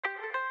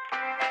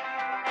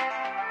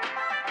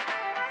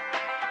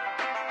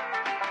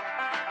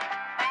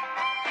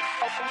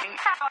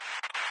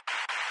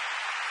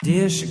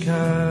Dear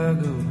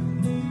Chicago.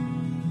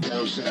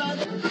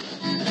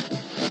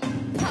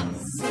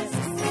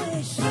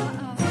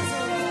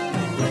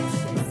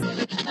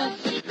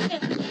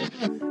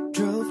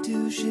 Drove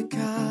to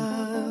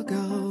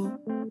Chicago.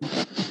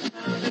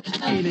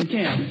 In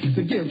camp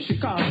to give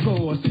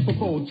Chicago a Super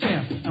Bowl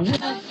champ.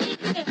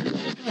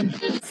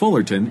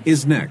 Fullerton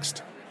is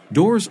next.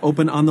 Doors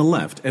open on the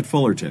left at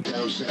Fullerton.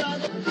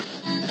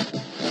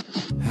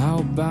 How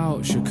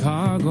about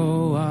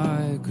Chicago?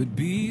 I could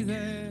be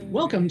there.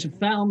 Welcome to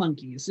Foul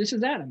Monkeys. This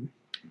is Adam.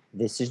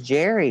 This is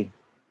Jerry.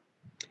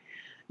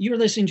 You're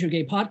listening to a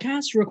gay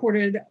podcast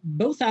recorded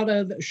both out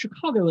of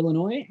Chicago,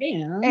 Illinois,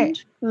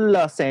 and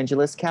Los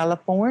Angeles,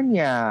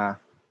 California.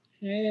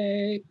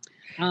 hey,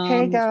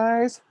 Hey,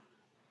 guys.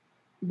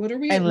 what are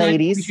we? And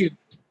ladies.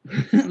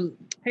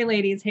 Hey,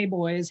 ladies. Hey,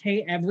 boys.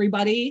 Hey,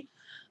 everybody.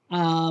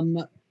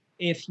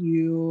 If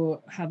you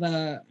have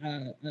a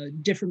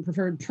different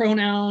preferred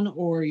pronoun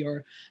or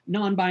you're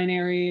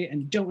non-binary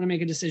and don't want to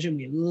make a decision,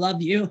 we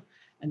love you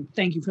and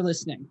thank you for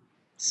listening.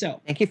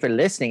 So Thank you for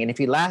listening. And if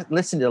you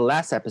listened to the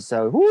last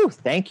episode,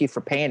 thank you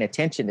for paying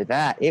attention to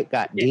that. It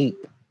got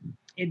deep.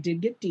 it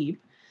did get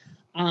deep.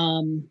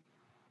 But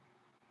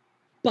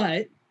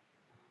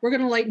we're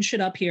going to lighten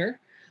shit up here.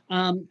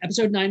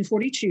 Episode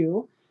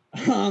 942.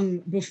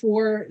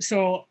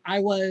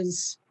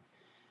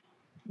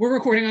 We're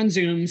recording on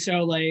Zoom,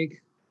 so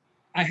like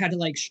I had to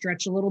like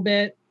stretch a little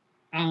bit.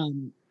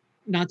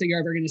 Not that you're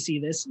ever going to see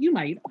this. You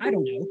might. I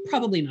don't know.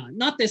 Probably not.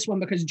 Not this one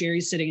because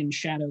Jerry's sitting in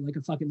shadow like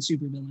a fucking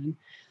supervillain.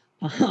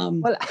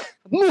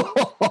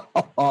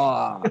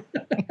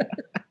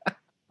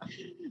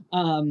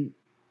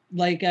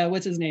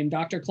 What's his name?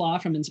 Dr. Claw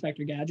from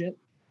Inspector Gadget.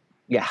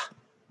 Yeah.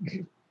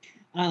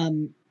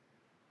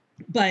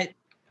 But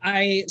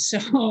I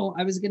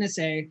was going to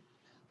say,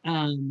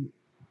 I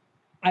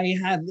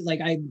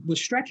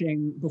was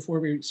stretching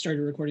before we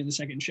started recording the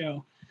second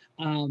show.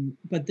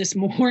 But this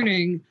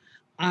morning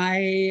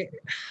I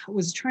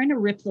was trying to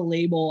rip the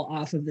label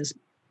off of this.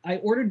 I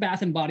ordered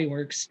Bath and Body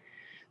Works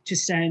to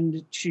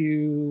send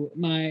to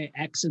my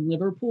ex in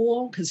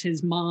Liverpool because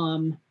his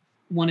mom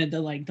wanted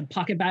the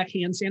pocket back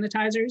hand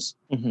sanitizers.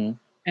 Mm-hmm.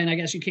 And I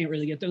guess you can't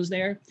really get those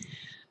there.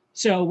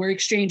 So we're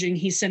exchanging.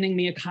 He's sending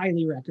me a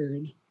Kylie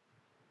record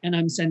and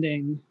I'm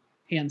sending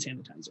hand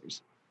sanitizers.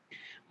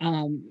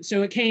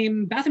 So it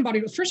came Bath and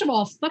Body Works. First of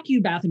all, fuck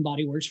you, Bath and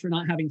Body Works, for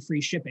not having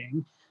free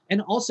shipping. And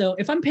also,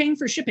 if I'm paying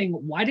for shipping,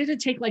 why did it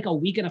take like a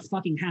week and a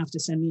fucking half to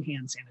send me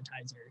hand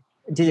sanitizer?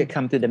 Did it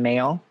come through the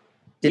mail?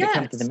 Did it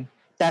come through the mail?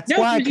 That's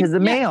why, because the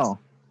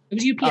mail. It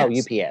was UPS. Oh,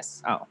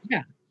 UPS. Oh.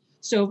 Yeah.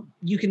 So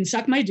you can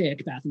suck my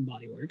dick, Bath and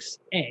Body Works,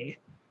 A.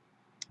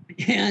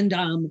 And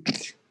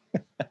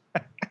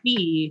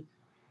B,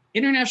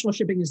 international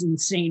shipping is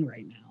insane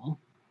right now.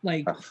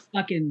 Like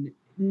fucking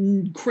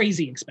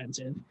crazy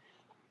expensive.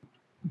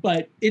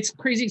 But it's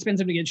crazy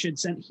expensive to get shit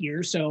sent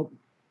here. So,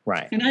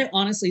 right. And I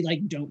honestly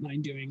don't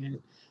mind doing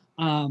it,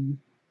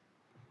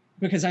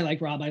 because I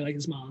like Rob, I like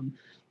his mom,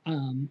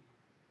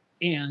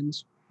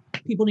 and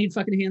people need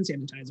fucking hand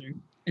sanitizer,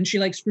 and she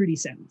likes fruity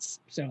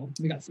scents, so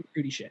we got some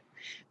fruity shit.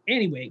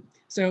 Anyway,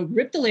 so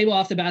ripped the label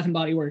off the Bath and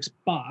Body Works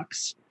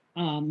box,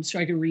 so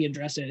I could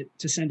readdress it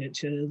to send it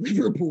to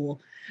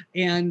Liverpool,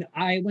 and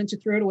I went to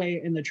throw it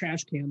away in the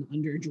trash can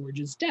under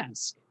George's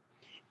desk.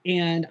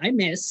 And I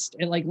missed.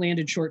 It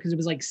landed short because it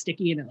was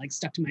sticky and it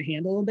stuck to my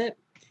hand a little bit.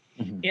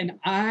 Mm-hmm. And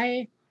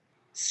I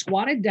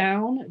squatted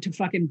down to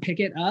fucking pick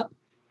it up.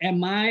 And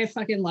my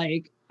fucking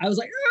I was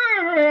like,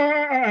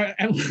 argh!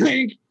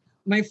 And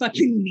my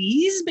fucking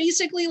knees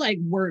basically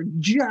were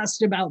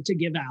just about to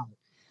give out.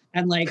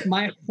 And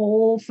my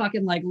whole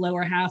fucking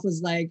lower half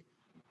was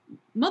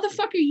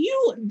motherfucker,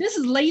 this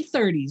is late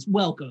 30s.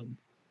 Welcome.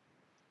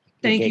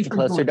 Thank you for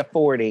closer to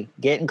 40.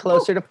 Getting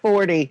closer to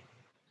 40.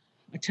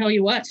 I tell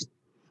you what.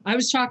 I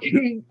was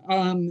talking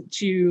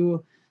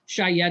to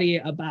Shy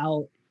Yeti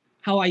about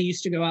how I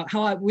used to go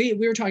out, we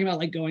were talking about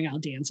going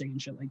out dancing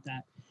and shit like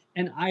that.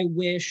 And I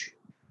wish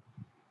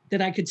that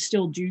I could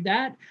still do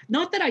that.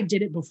 Not that I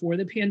did it before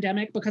the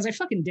pandemic, because I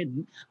fucking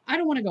didn't. I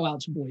don't want to go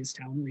out to Boys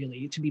Town,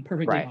 really, to be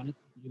perfectly honest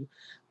with you.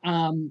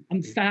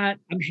 I'm fat,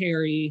 I'm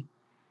hairy.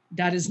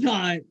 That is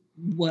not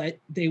what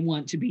they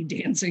want to be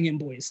dancing in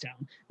Boys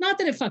Town. Not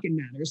that it fucking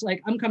matters.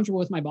 I'm comfortable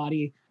with my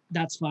body,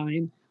 that's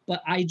fine.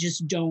 But I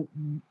just don't.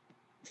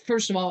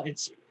 First of all,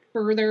 it's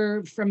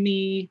further from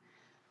me.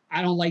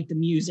 I don't like the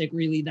music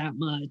really that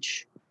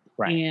much.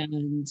 Right.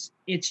 And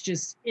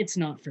it's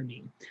not for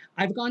me.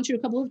 I've gone to a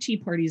couple of tea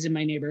parties in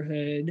my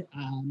neighborhood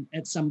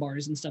at some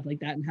bars and stuff like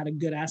that and had a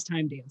good ass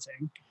time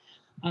dancing.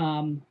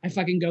 I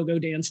fucking go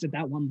danced at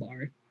that one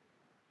bar.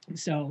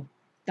 So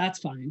that's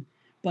fine.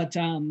 But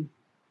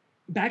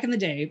back in the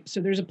day,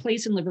 so there's a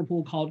place in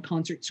Liverpool called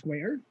Concert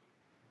Square.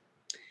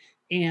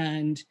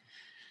 And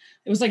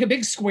it was a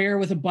big square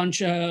with a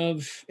bunch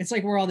of, it's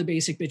where all the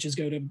basic bitches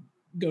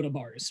go to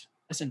bars,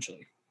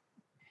 essentially.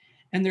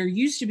 And there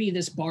used to be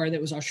this bar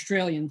that was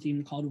Australian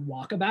themed called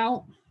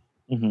Walkabout.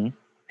 Mm-hmm.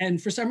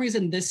 And for some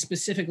reason, this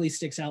specifically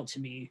sticks out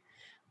to me.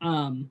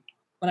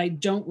 but I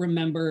don't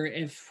remember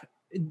if,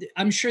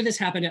 I'm sure this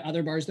happened at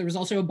other bars. There was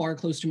also a bar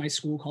close to my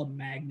school called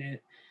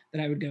Magnet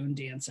that I would go and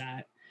dance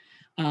at.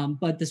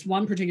 But this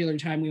one particular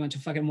time we went to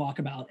fucking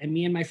Walkabout, and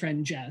me and my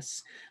friend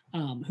Jess,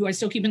 who I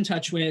still keep in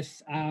touch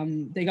with,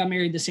 they got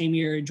married the same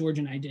year George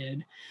and I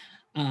did.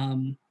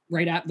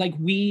 Right at, like,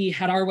 we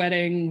had our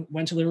wedding,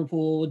 went to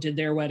Liverpool, did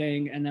their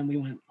wedding, and then we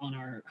went on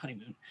our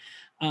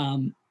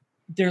honeymoon.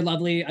 They're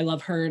lovely. I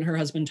love her and her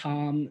husband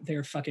Tom.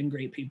 They're fucking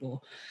great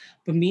people.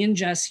 But me and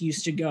Jess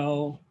used to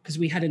go because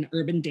we had an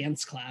urban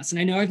dance class, and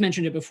I know I've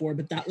mentioned it before,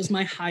 but that was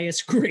my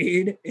highest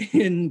grade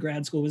in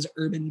grad school, was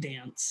urban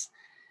dance.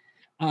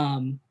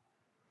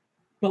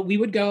 But we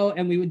would go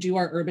and we would do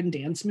our urban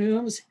dance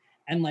moves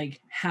and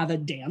like have a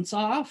dance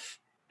off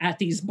at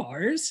these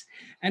bars.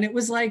 And it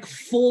was like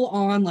full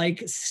on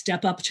like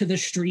step up to the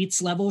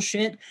streets level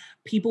shit.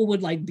 People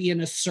would like be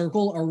in a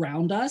circle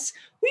around us.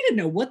 We didn't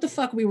know what the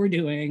fuck we were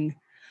doing,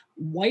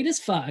 white as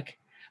fuck.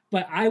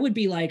 But I would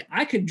be like,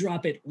 I could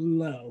drop it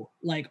low,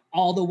 like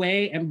all the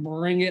way and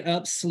bring it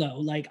up slow.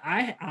 Like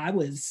I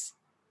was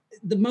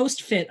the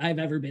most fit I've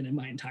ever been in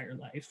my entire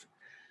life.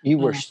 You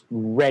were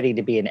ready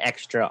to be an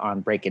extra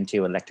on Breakin'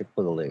 2 Electric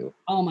Boogaloo.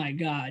 Oh my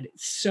God.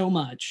 So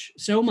much.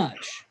 So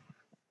much.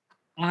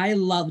 I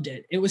loved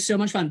it. It was so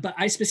much fun. But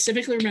I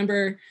specifically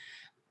remember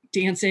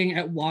dancing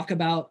at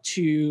Walkabout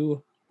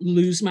to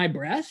Lose My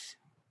Breath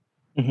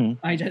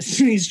by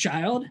Destiny's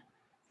Child.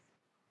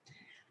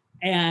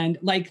 And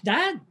like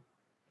that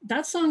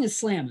song is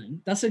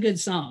slamming. That's a good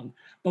song.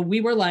 But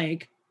we were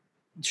like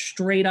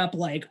straight up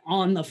like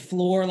on the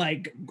floor,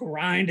 like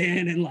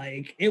grinding, and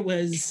like it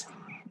was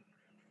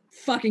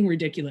fucking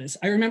ridiculous.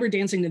 I remember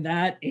dancing to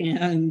that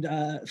and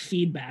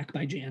Feedback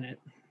by Janet.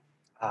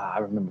 I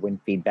remember when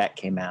Feedback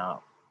came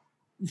out.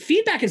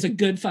 Feedback is a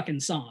good fucking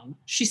song.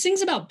 She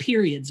sings about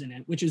periods in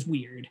it, which is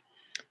weird.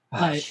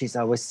 She's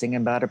always singing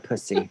about her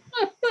pussy.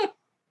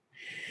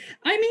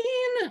 I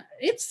mean,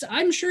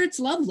 I'm sure it's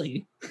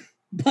lovely,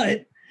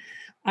 but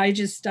I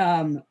just,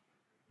 I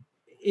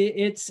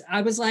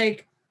was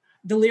like,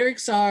 the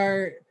lyrics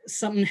are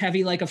something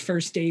heavy, like a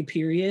first day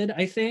period,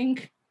 I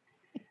think.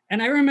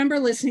 And I remember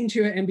listening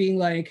to it and being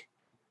like,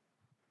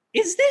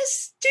 did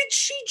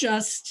she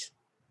just,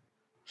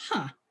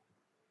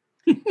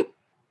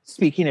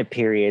 Speaking of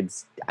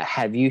periods,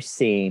 have you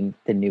seen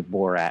the new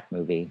Borat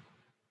movie?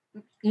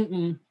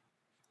 Mm-mm.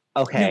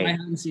 Okay. No, I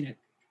haven't seen it.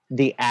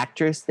 The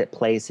actress that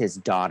plays his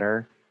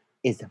daughter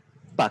is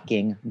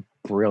fucking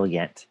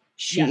brilliant.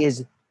 She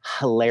is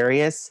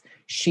hilarious.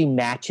 She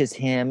matches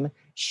him.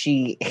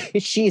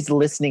 She's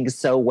listening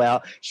so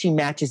well. She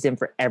matches him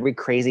for every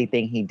crazy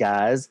thing he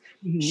does.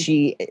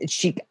 She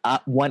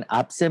one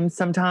ups him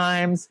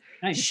sometimes.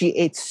 Nice.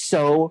 It's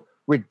so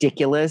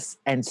ridiculous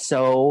and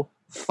so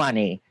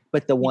funny.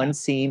 But the one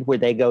scene where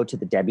they go to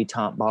the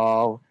debutante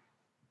ball,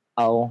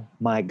 oh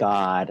my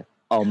God.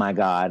 Oh my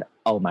God.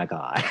 Oh my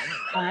God.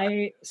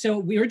 So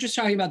we were just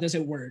talking about this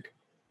at work.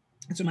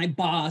 So my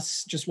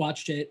boss just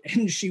watched it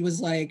and she was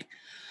like,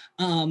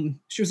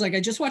 I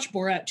just watched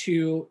Borat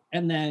 2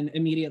 and then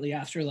immediately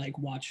after like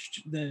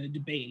watched the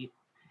debate.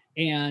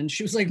 And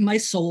she was like, my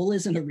soul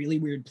is in a really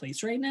weird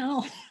place right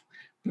now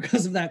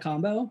because of that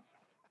combo.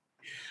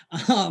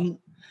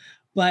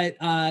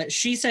 But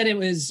she said it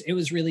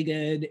was really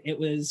good. It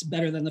was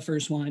better than the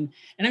first one.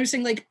 And I was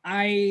saying like,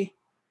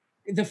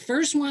 the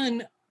first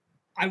one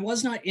I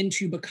was not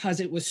into because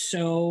it was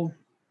so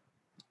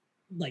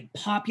like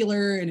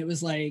popular and it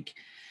was like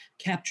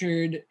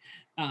captured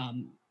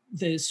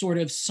the sort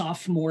of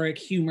sophomoric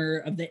humor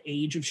of the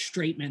age of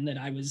straight men that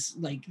I was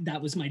like,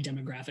 that was my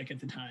demographic at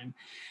the time.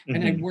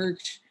 And I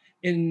worked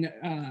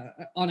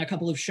on a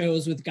couple of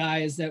shows with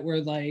guys that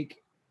were like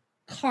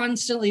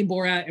constantly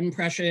Borat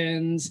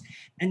impressions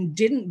and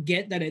didn't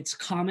get that it's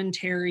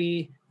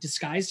commentary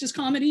disguised as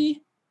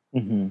comedy,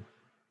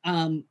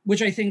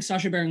 which I think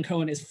Sacha Baron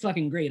Cohen is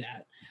fucking great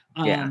at.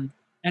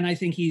 And I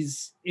think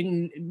he's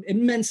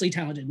immensely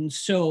talented and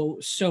so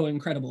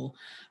incredible.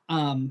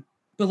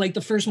 But like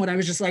the first one, I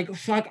was just like,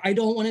 fuck, I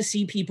don't want to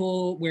see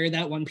people wear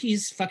that one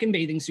piece fucking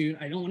bathing suit.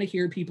 I don't want to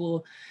hear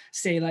people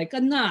say like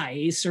a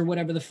nice or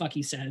whatever the fuck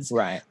he says.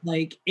 Right.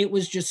 Like it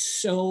was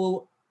just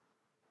so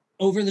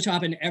over the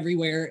top and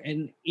everywhere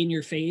and in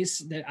your face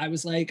that I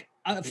was like,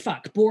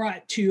 fuck,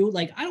 Borat 2.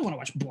 Like, I don't want to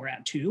watch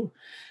Borat 2.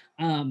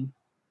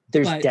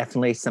 There's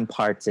definitely some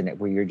parts in it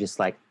where you're just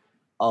like,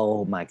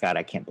 oh my God,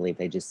 I can't believe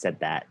they just said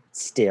that.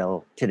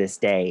 Still to this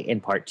day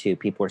in part 2,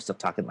 people are still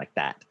talking like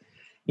that,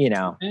 you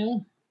know?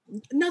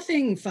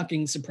 Nothing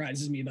fucking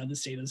surprises me about the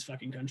state of this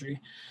fucking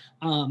country.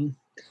 We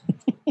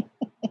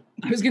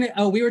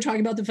were talking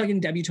about the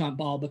fucking debutante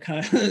ball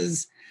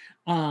because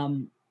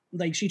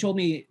like she told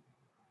me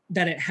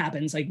that it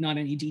happens, like not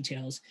any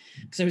details.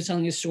 Because I was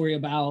telling a story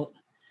about,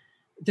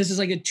 this is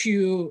like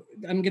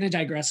I'm going to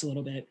digress a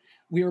little bit.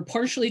 We were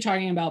partially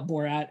talking about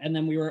Borat, and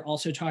then we were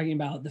also talking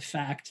about the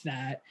fact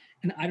that,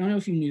 and I don't know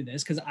if you knew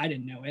this because I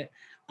didn't know it,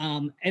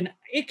 and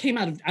it came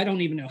out of, I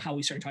don't even know how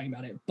we started talking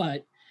about it,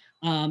 but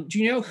do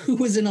you know who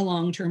was in a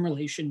long-term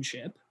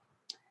relationship?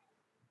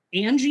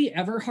 Angie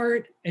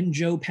Everhart and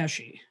Joe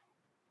Pesci.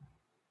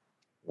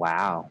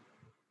 Wow.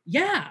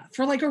 Yeah,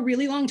 for like a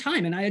really long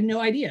time, and I had no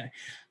idea.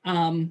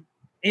 And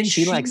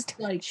She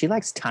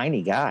likes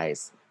tiny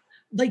guys.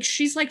 like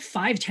she's like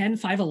 5'10",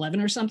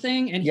 5'11" or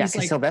something, and Yeah, he's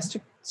because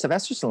like,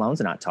 Sylvester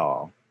Stallone's not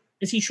tall.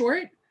 is he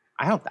short?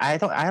 I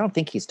don't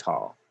think he's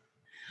tall.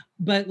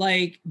 But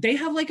like they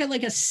have like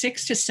a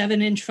 6 to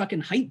 7 inch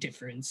fucking height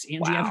difference, Angie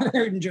Wow.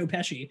 Everhart and Joe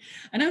Pesci.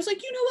 And I was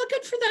like, you know what?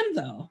 Good for them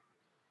though.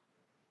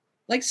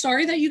 Like,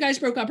 sorry that you guys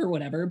broke up or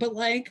whatever, but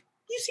like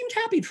you seemed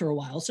happy for a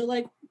while. So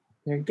like,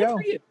 There you good go.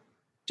 for you.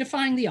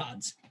 Defying the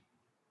odds.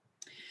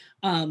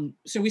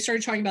 So we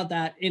started talking about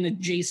that in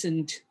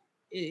adjacent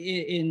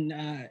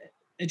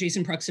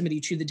proximity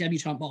to the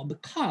debutante ball,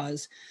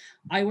 because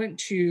I went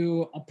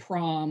to a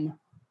prom,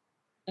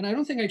 and I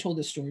don't think I told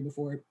this story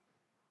before,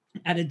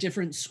 at a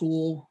different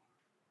school.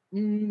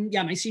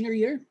 My senior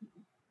year.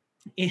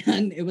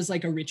 And it was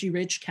like a Richie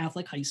Rich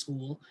Catholic high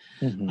school.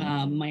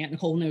 Mhm. My Aunt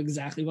Nicole knew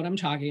exactly what I'm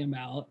talking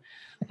about.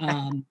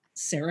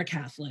 Sarah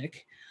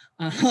Catholic.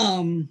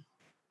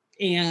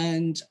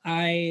 And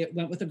I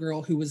went with a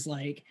girl who was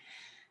like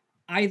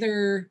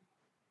either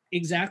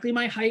exactly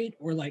my height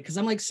or like, because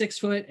I'm like 6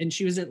 foot, and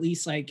she was at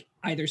least like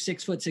either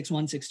 6 foot,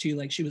 6'1", 6'2".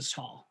 Like she was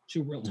tall. She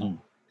was real tall.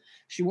 Mhm.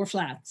 She wore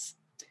flats.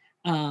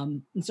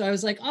 And so I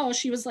was like, oh,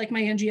 she was like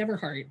my Angie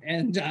Everhart.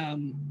 And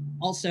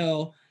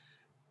also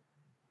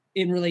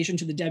in relation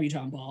to the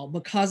debutante ball,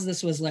 because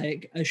this was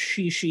like a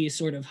she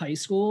sort of high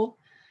school,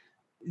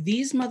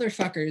 these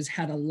motherfuckers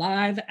had a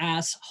live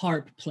ass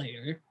harp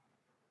player.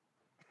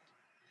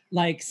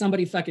 Like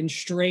somebody fucking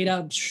straight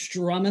up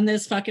strumming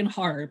this fucking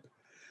harp.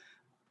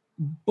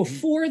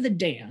 Before the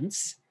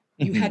dance,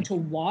 you had to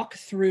walk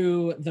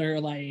through their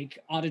like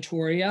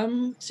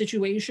auditorium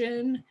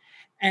situation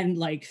and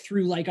like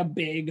through like a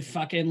big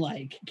fucking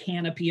like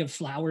canopy of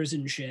flowers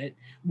and shit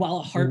while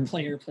a harp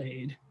player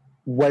played.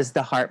 Was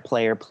the harp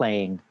player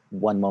playing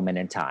One Moment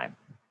in Time?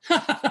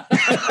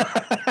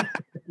 I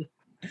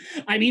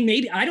mean,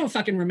 maybe, I don't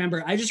fucking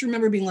remember. I just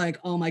remember being like,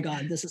 oh my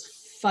God, this is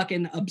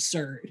fucking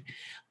absurd.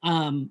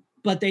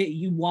 But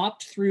you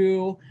walked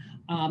through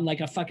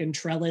like a fucking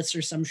trellis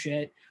or some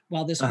shit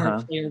while this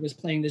harp player was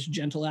playing this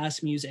gentle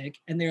ass music.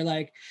 And they're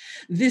like,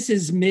 this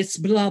is Miss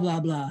blah,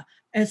 blah, blah,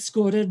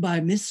 escorted by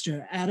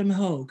Mr. Adam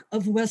Hogue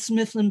of West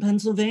Mifflin,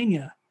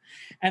 Pennsylvania.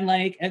 And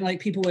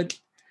people would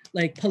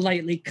like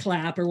politely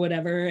clap or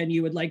whatever, and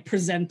you would like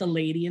present the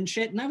lady and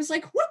shit. And I was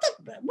like, what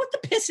the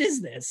piss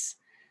is this?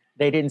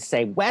 They didn't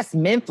say West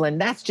Mifflin,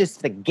 that's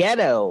just the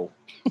ghetto.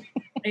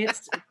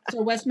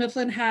 So West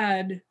Mifflin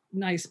had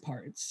nice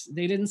parts.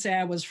 They didn't say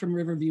I was from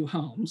Riverview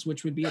Homes,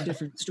 which would be a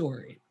different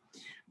story.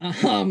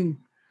 Yeah,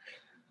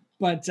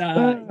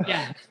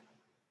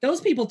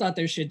 those people thought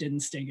their shit didn't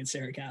stink at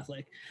Sarah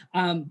Catholic.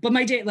 But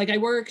my day, like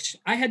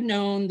I had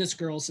known this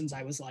girl since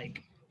I was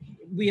like,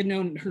 we had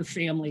known her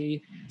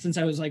family since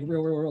I was like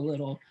real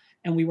little,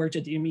 and we worked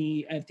at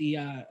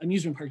the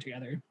amusement park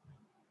together.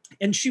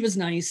 And she was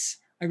nice.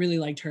 I really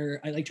liked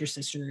her. I liked her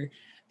sister.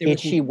 Did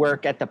she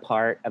work at the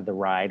part of the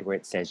ride where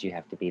it says you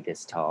have to be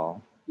this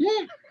tall?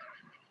 Yeah.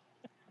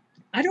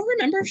 I don't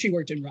remember if she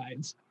worked in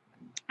rides.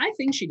 I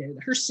think she did.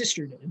 Her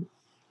sister did.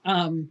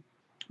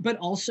 But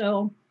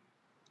also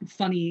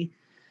funny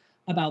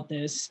about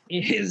this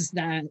is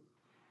that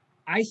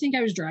I think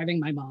I was driving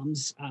my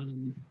mom's,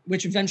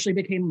 which eventually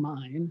became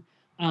mine,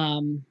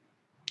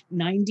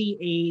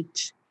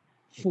 98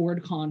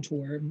 Ford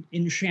Contour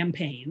in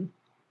Champaign,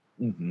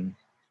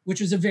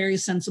 which was a very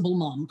sensible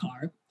mom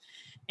car.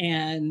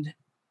 And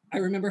I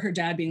remember her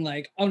dad being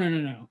like, oh,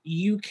 no,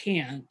 you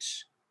can't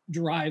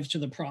drive to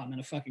the prom in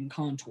a fucking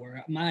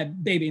Contour. My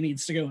baby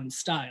needs to go in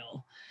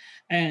style.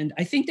 And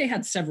I think they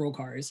had several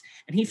cars,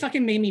 and he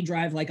fucking made me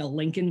drive like a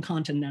Lincoln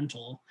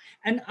Continental.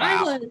 And wow.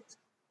 I was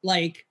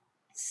like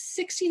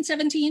 16,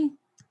 17.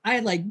 I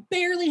had like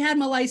barely had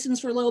my license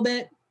for a little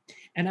bit,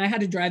 and I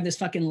had to drive this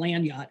fucking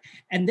land yacht.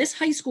 And this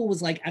high school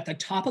was like at the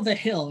top of a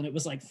hill, and it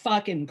was like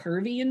fucking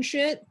curvy and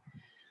shit.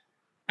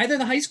 Either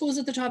the high school was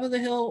at the top of the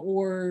hill,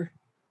 or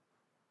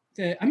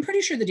I'm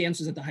pretty sure the dance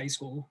was at the high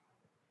school.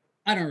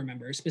 I don't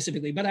remember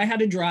specifically, but I had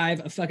to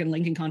drive a fucking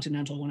Lincoln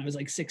Continental when I was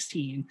like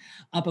 16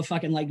 up a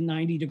fucking like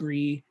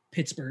 90-degree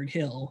Pittsburgh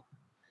hill,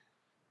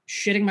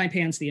 shitting my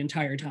pants the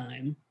entire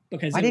time.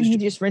 Because why didn't you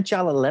just rent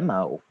y'all a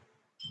limo?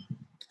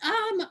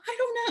 I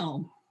don't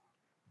know.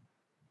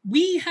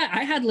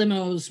 I had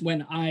limos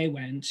when I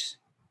went.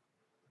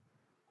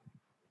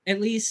 At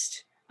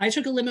least I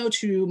took a limo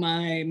to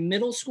my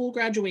middle school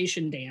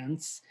graduation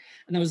dance,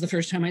 and that was the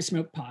first time I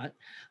smoked pot.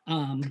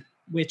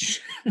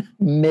 Which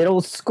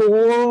middle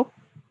school,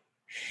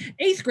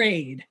 8th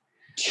grade,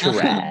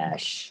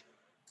 trash.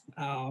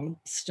 Oh,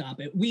 stop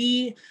it.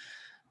 We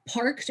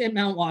parked at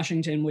Mount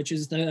Washington, which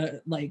is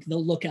the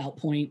lookout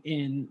point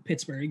in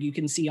Pittsburgh. You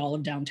can see all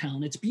of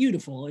downtown. It's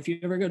beautiful. If you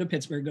ever go to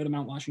Pittsburgh, go to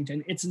Mount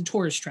Washington. It's a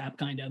tourist trap,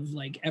 kind of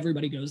like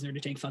everybody goes there to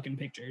take fucking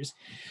pictures.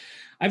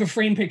 I have a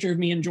framed picture of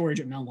me and George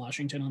at Mount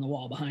Washington on the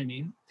wall behind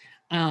me.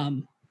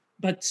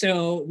 But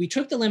so we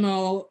took the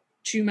limo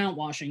to Mount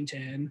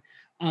Washington.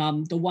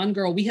 The one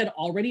girl, we had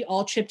already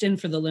all chipped in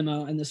for the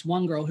limo, and this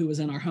one girl who was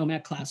in our home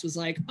ec class was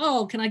like,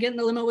 "Oh, can I get in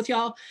the limo with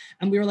y'all?"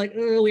 And we were like,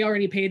 "Oh, we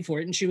already paid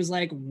for it." And she was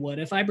like, "What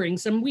if I bring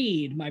some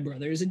weed? My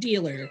brother is a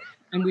dealer."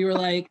 And we were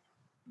like,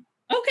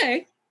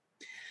 "Okay."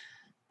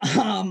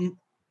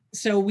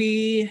 So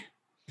we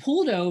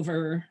pulled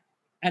over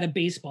at a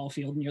baseball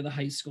field near the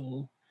high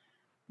school,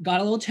 got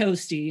a little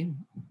toasty,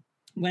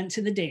 went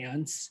to the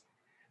dance.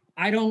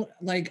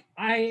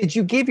 Did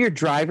you give your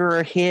driver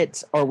a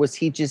hit, or was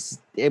he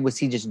just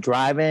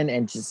driving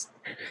and just?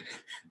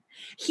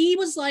 He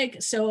was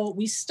like, so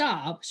we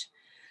stopped,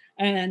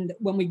 and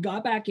when we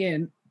got back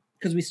in,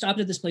 because we stopped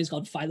at this place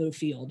called Philo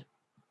Field,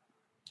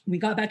 we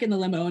got back in the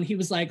limo, and he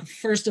was like,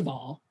 "First of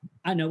all,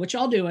 I know what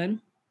y'all doing.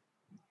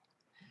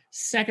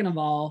 Second of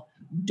all,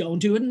 don't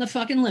do it in the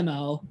fucking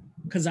limo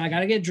because I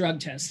gotta get drug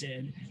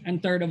tested.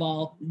 And third of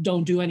all,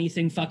 don't do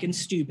anything fucking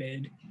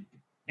stupid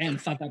and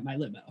fuck up my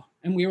limo."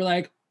 And we were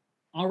like,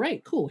 "All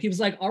right, cool." He was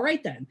like, "All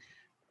right then,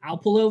 I'll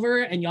pull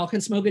over and y'all can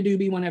smoke a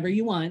doobie whenever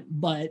you want,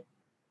 but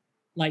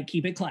like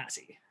keep it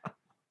classy."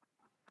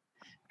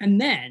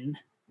 And then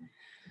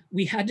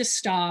we had to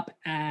stop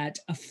at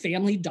a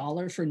Family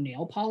Dollar for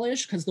nail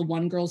polish because the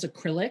one girl's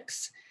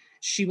acrylics,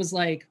 she was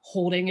like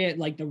holding it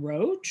like the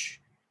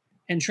roach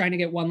and trying to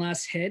get one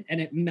last hit,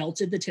 and it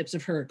melted the tips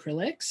of her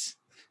acrylics.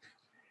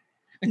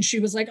 And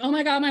she was like, "Oh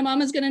my God, my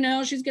mom is going to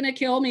know. She's going to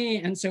kill me."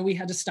 And so we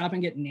had to stop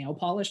and get nail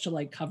polish to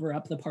like cover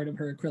up the part of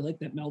her acrylic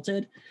that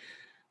melted.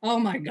 Oh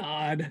my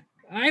God.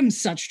 I'm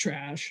such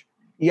trash.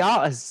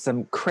 Y'all are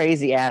some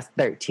crazy ass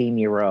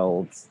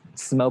 13-year-olds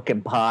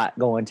smoking pot,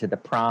 going to the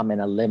prom in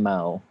a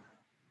limo.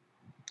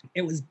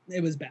 It was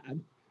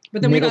bad.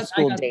 But then middle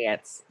school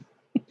dance.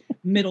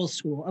 Middle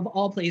school of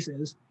all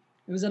places.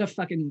 It was at a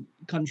fucking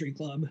country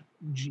club.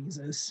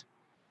 Jesus.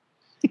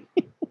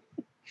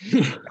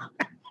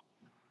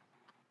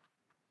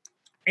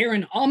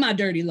 Airing all my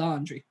dirty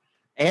laundry.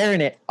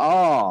 Airing it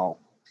all.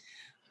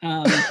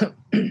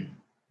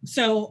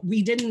 So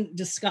we didn't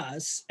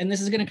discuss, and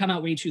this is going to come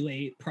out way too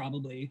late,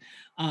 probably,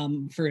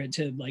 for it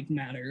to like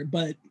matter,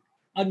 but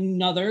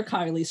another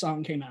Kylie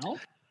song came out.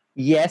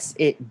 Yes,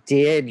 it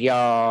did,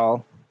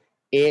 y'all.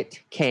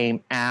 It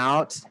came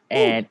out,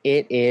 and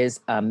it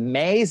is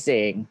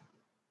amazing.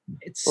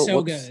 It's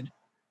so good.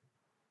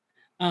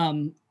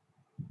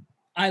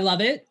 I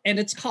love it, and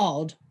it's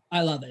called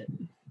I Love It.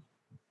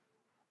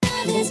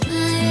 Is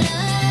my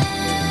love,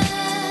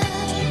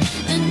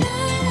 and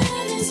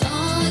love is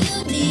all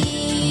you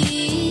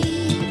need.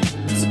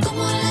 So come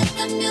on, let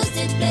the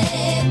music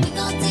play. We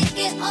gon' take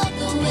it all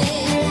the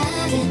way.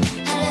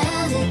 I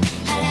love it,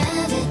 I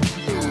love it,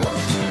 I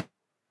love it.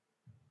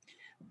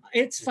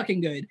 It's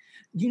fucking good.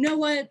 You know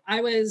what? I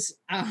was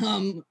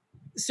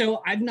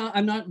so I'm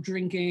not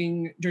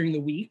drinking during the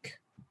week.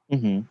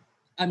 Mm-hmm.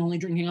 I'm only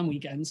drinking on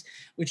weekends,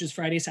 which is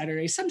Friday,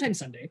 Saturday, sometimes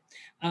Sunday.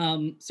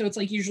 So it's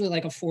like usually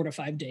like a 4 to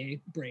 5 day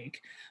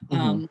break.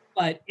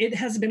 But it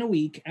has been a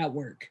week at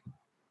work.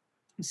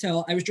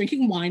 So I was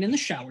drinking wine in the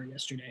shower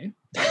yesterday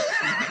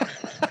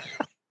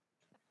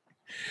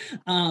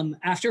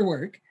after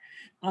work.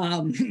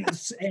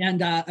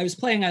 And I was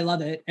playing I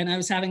Love It. And I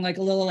was having like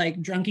a little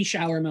like drunky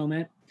shower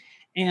moment.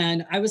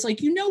 And I was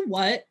like, you know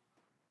what?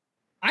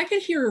 I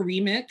could hear a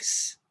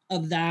remix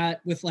of that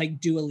with like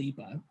Dua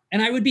Lipa.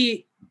 And I would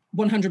be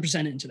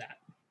 100% into that.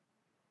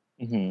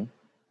 Mm-hmm.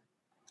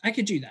 I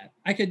could do that.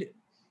 I could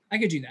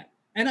do that.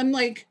 And I'm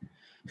like,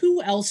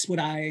 who else would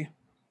I,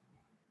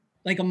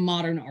 like a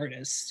modern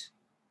artist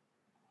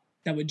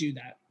that would do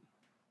that?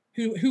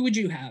 Who would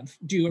you have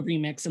do a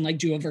remix and like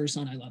do a verse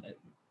on I Love It?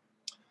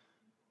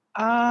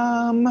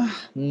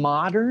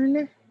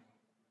 Modern?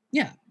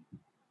 Yeah.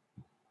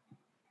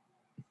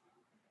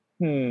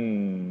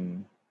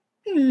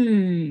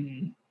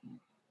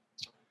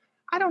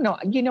 I don't know.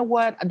 You know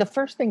what? The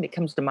first thing that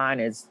comes to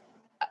mind is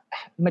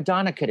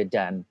Madonna could have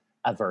done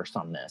a verse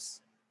on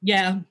this.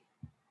 Yeah.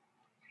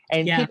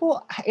 And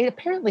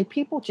apparently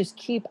people just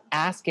keep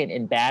asking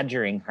and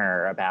badgering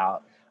her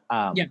about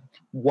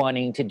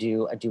wanting to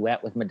do a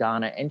duet with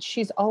Madonna. And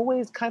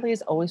Kylie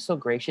is always so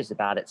gracious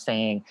about it,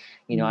 saying,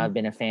 you know, I've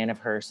been a fan of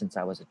her since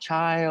I was a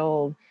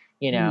child,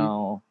 you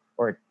know,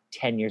 or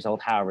 10 years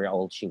old, however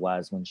old she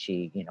was when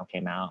she, you know,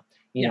 came out.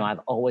 You know, I've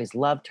always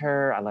loved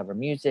her. I love her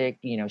music.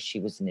 You know, she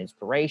was an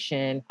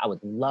inspiration. I would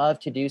love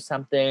to do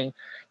something.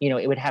 You know,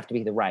 it would have to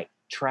be the right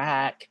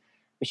track.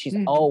 But she's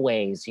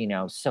always, you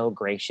know, so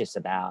gracious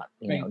about,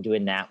 you know,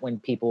 doing that when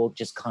people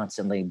just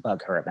constantly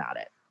bug her about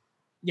it.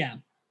 Yeah.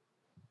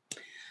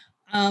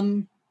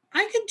 I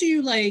could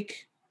do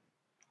like,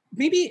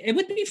 maybe it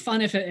would be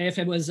fun if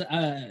it was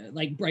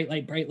like Bright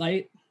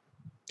Light.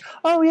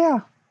 Oh, yeah.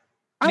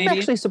 I'm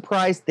actually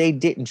surprised they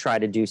didn't try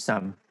to do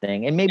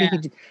something. And maybe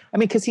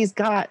because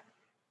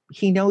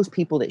he knows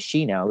people that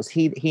she knows.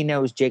 He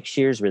knows Jake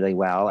Shears really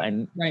well,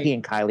 and he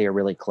and Kylie are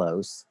really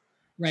close.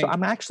 Right. So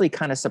I'm actually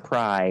kind of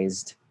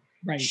surprised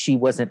she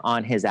wasn't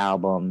on his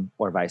album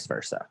or vice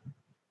versa.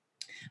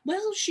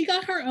 Well, she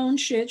got her own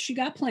shit. She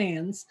got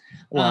plans.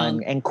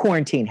 And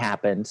quarantine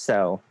happened,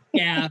 so.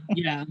 Yeah.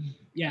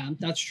 Yeah,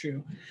 that's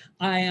true.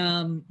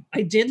 I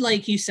did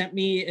like you sent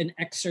me an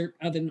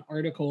excerpt of an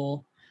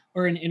article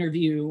or an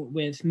interview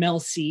with Mel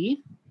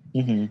C,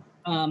 Hmm.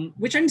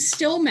 which I'm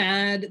still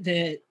mad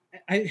that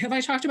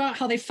I talked about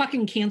how they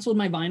fucking canceled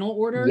my vinyl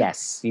order.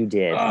 Yes, you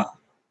did. Ugh.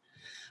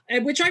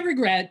 Which I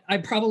regret. I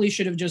probably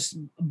should have just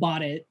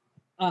bought it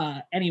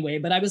anyway,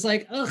 but I was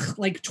like, ugh,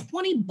 like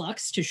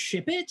 $20 to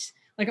ship it.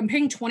 Like I'm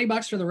paying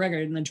 $20 for the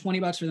record and then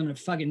 $20 for them to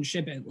fucking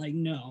ship it. Like,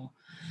 no.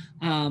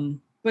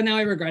 But now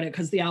I regret it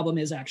because the album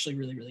is actually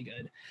really, really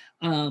good.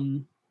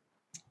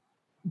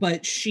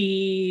 But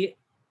she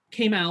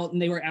came out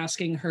and they were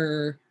asking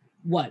her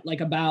what,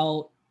 like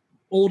about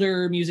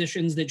older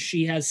musicians that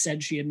she has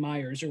said she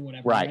admires or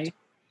whatever. Right.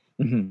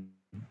 Mm-hmm.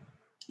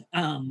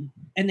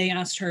 And they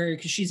asked her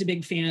because she's a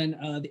big fan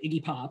of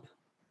Iggy Pop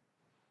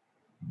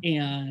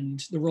and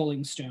the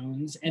Rolling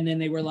Stones. And then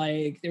they were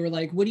like,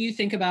 what do you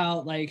think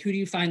about, like, who do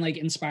you find like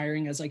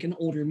inspiring as like an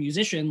older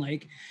musician,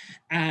 like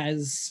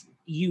as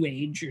you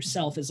age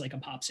yourself as like a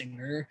pop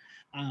singer?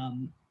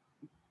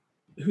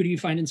 Who do you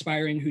find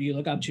inspiring? Who do you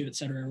look up to, et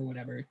cetera, or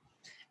whatever?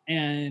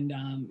 And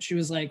she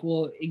was like,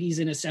 well, Iggy's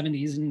in his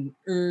 70s, and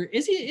or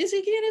is Iggy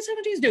in his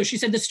 70s? No, she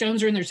said the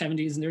Stones are in their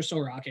 70s and they're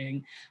still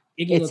rocking.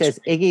 It says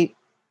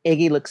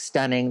Iggy looks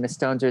stunning. The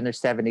Stones are in their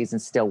 70s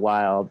and still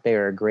wild.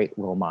 They're a great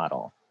role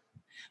model.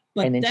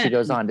 But and then she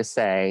goes on to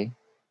say,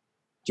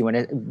 do you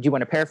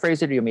want to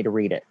paraphrase it, or do you want me to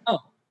read it? Oh,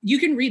 you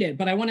can read it,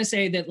 but I want to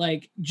say that,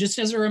 like, just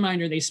as a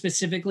reminder, they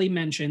specifically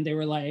mentioned, they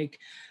were like,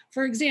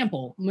 for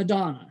example,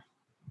 Madonna.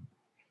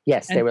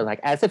 Yes, they were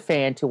like, as a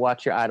fan to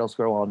watch your idols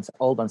grow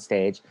old on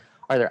stage,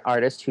 are there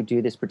artists who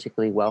do this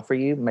particularly well for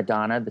you?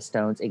 Madonna, the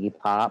Stones, Iggy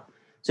Pop.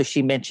 So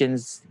she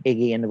mentions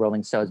Iggy and the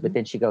Rolling Stones, but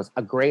then she goes,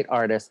 a great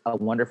artist, a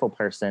wonderful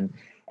person,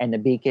 and the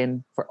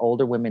beacon for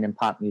older women in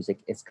pop music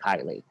is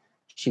Kylie.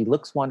 She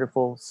looks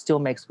wonderful, still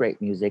makes great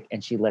music,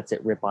 and she lets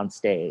it rip on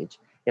stage.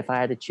 If I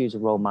had to choose a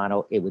role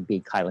model, it would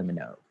be Kylie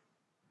Minogue.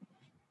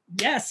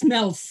 Yes,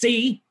 Mel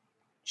C.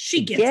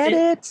 She gets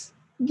it.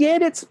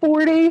 Get it,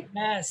 sporty.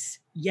 Yes.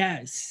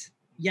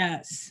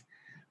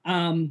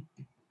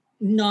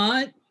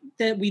 Not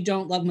that we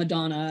don't love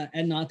Madonna,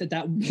 and not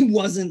that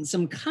wasn't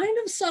some kind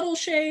of subtle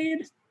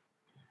shade.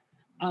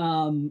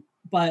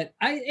 But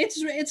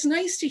it's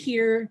nice to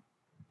hear,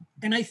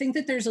 and I think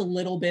that there's a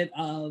little bit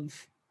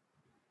of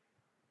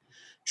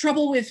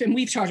trouble with, and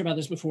we've talked about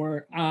this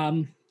before,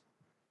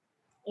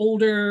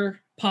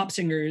 older pop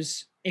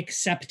singers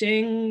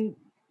accepting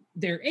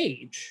their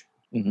age.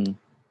 Mm-hmm.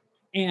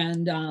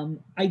 And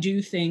I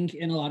do think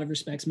in a lot of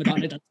respects,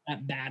 Madonna does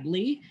that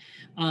badly,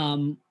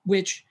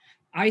 which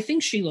I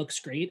think she looks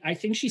great. I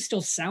think she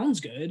still sounds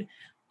good.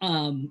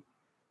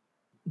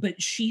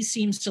 But she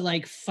seems to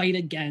like fight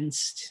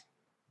against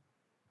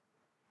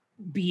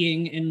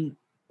being an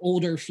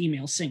older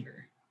female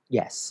singer.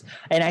 Yes.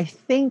 And I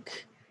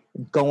think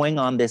going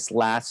on this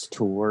last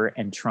tour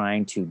and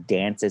trying to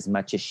dance as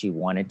much as she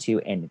wanted to,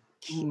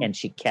 and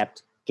she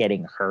kept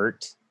getting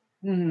hurt,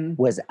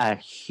 was a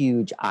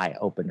huge eye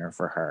opener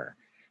for her,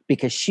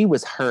 because she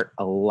was hurt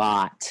a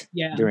lot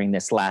during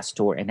this last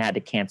tour and had to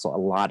cancel a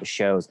lot of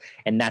shows.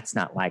 And that's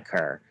not like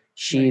her.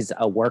 She's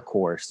a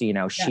workhorse. You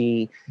know,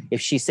 if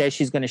she says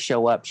she's going to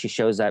show up, she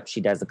shows up, she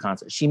does the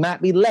concert. She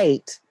might be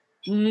late,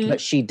 but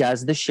she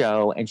does the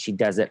show and she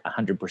does it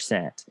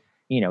 100%.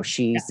 You know,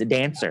 she's a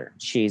dancer.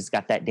 She's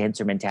got that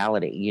dancer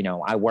mentality. You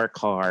know, I work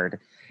hard,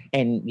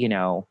 and, you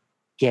know,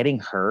 getting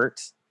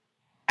hurt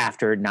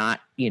after not,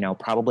 you know,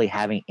 probably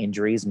having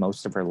injuries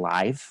most of her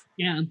life.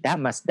 Yeah.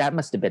 That must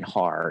have been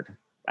hard,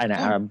 and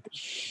a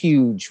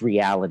huge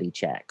reality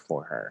check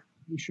for her.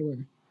 I'm sure.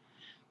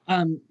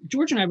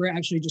 George and I were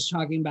actually just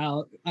talking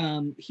about,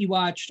 he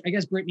watched, I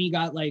guess Britney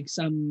got like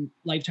some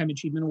Lifetime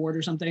Achievement Award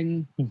or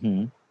something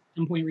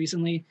some point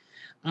recently,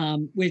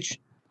 which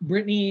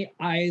Britney,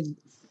 I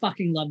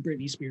fucking love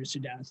Britney Spears to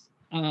death.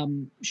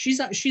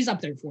 She's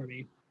up there for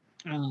me.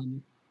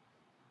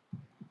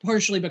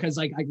 Partially because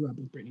like I grew up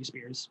with Britney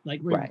Spears,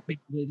 like we're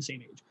basically the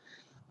same age.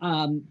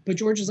 But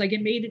George was like,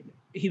 it made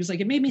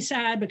me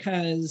sad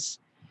because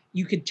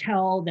you could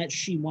tell that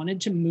she wanted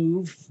to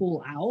move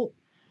full out,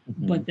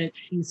 but that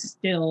she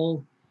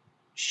still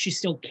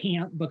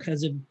can't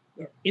because of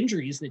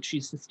injuries that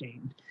she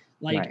sustained.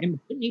 Like, and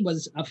Britney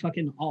was a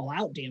fucking all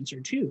out dancer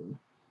too.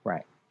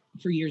 Right.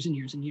 For years and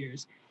years and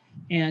years.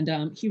 And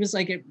he was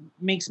like, it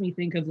makes me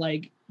think of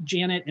like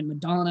Janet and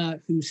Madonna,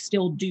 who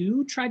still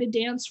do try to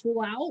dance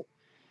full out.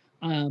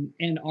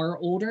 And are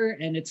older,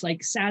 and it's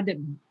like sad that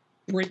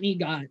Britney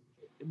got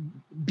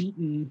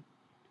beaten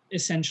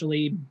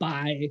essentially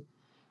by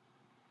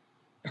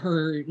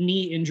her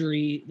knee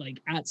injury, like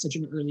at such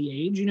an early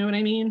age. You know what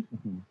I mean?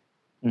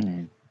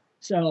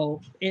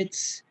 So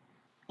it's,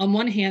 on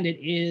one hand, it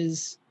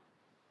is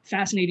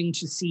fascinating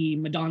to see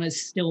Madonna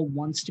still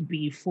wants to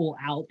be full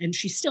out, and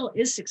she still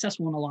is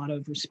successful in a lot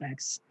of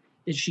respects,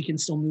 that she can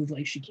still move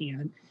like she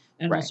can,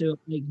 and also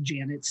like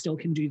Janet still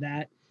can do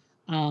that.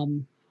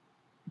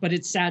 But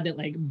it's sad that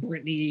like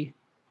Britney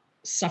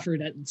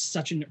suffered at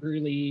such an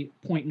early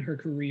point in her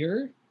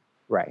career.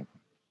 Right.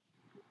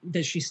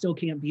 that she still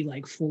can't be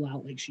like full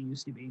out like she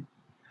used to be.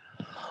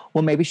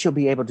 Well, maybe she'll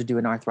be able to do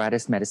an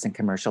arthritis medicine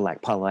commercial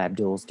like Paula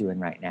Abdul's doing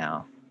right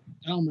now.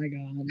 Oh my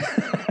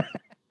God.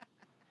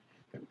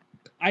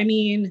 I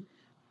mean,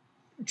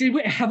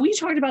 have we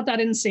talked about that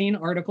insane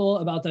article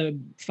about the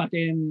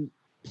fucking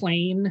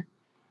plane?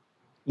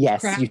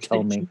 Yes, you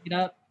told me.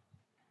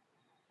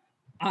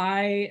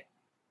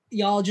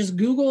 Y'all just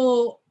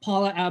Google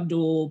Paula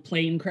Abdul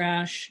plane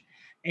crash,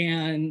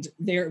 and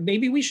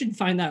maybe we should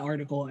find that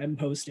article and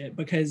post it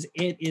because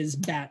it is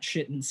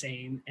batshit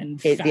insane and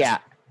yeah.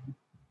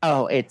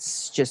 Oh,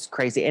 it's just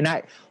crazy.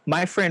 And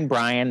my friend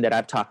Brian that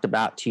I've talked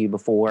about to you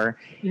before,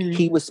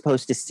 he was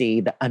supposed to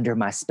see the Under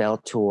My Spell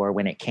tour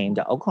when it came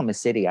to Oklahoma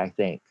City, I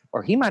think.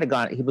 Or he might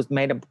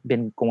have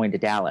been going to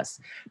Dallas.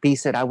 But he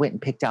said, I went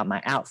and picked out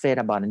my outfit.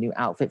 I bought a new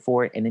outfit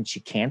for it. And then she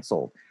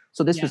canceled.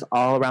 So this was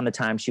all around the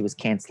time she was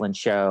canceling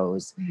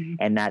shows.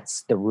 And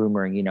that's the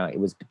rumor, you know, it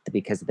was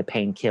because of the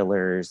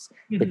painkillers.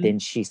 But then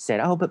she said,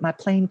 oh, but my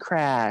plane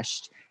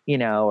crashed, you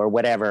know, or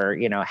whatever,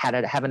 you know, had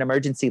to have an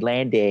emergency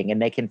landing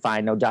and they can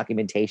find no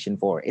documentation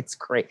for it. It's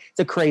crazy. It's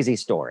a crazy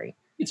story.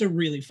 It's a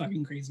really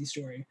fucking crazy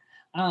story.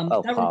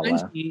 That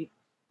reminds me,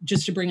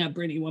 just to bring up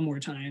Britney one more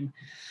time.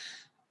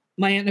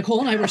 My Aunt Nicole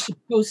and I were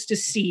supposed to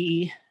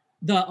see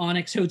the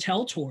Onyx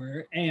Hotel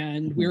tour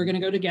and we were going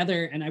to go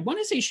together. And I want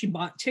to say she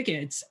bought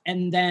tickets.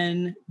 And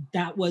then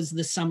that was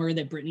the summer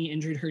that Britney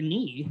injured her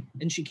knee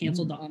and she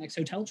canceled the Onyx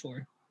Hotel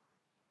tour.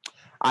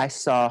 I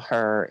saw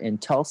her in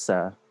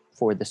Tulsa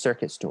for the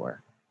Circus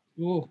tour.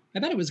 Oh, I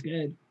bet it was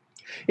good.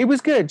 It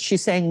was good. She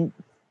sang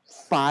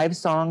 5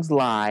 songs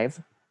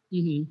live.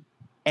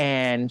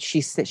 And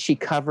she said she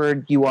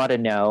covered You Ought to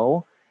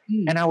Know.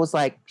 And I was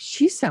like,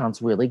 she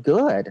sounds really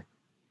good.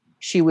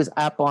 She was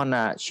up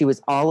on she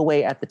was all the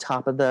way at the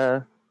top of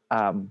the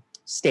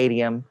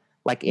stadium,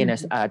 like in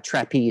a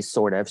trapeze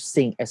sort of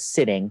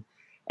sitting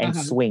and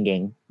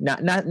swinging,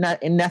 not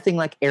and nothing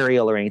like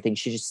aerial or anything.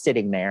 She's just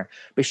sitting there,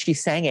 but she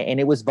sang it and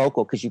it was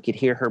vocal because you could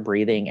hear her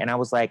breathing. And I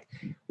was like,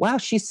 wow,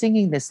 she's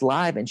singing this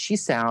live and she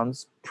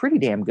sounds pretty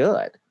damn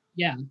good.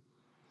 Yeah.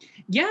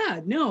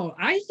 Yeah, no,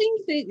 I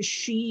think that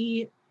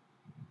she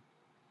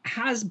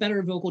has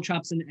better vocal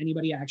chops than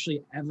anybody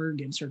actually ever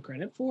gives her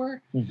credit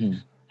for.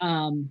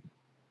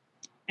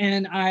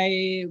 And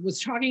I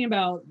was talking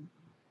about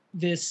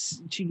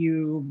this to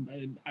you,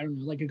 I don't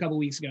know, like a couple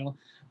weeks ago.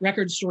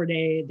 Record Store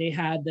Day, they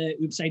had the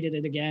Oops, I Did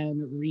It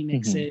Again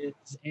remixes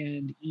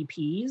and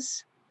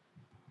EPs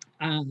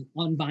on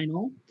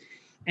vinyl.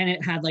 And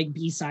it had like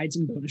B-sides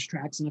and bonus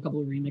tracks and a couple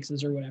of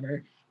remixes or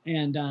whatever.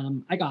 And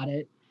I got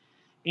it.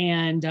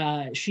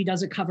 And she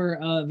does a cover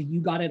of You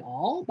Got It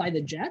All by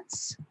the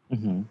Jets.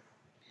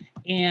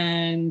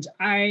 And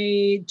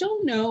I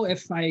don't know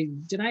if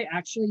did I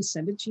actually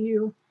send it to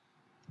you?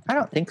 I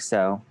don't think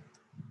so.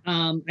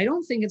 I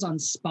don't think it's on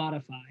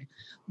Spotify,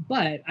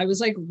 but I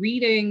was like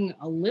reading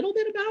a little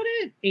bit about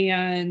it.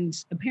 And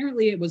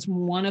apparently it was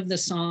one of the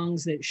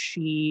songs that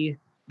she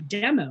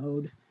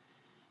demoed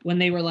when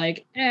they were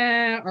like,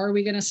 are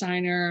we going to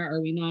sign her?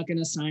 Are we not going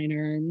to sign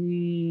her?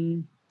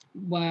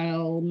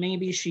 Well,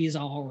 maybe she's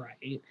all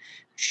right.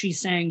 She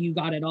sang You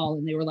Got It All.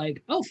 And they were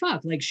like, oh,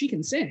 fuck, like she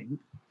can sing.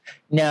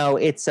 No,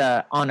 it's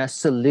on a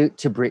salute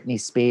to Britney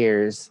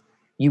Spears.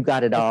 You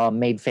Got It All,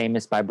 made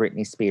famous by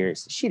Britney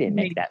Spears. She didn't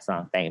make that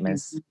song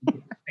famous.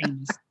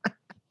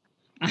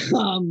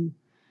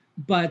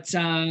 But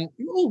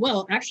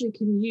well, actually,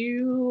 can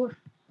you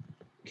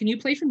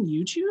play from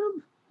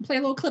YouTube? Play a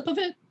little clip of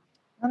it?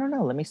 I don't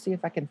know. Let me see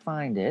if I can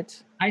find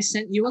it. I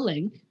sent you a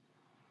link.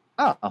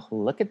 Oh,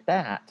 look at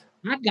that.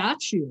 I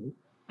got you.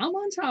 I'm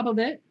on top of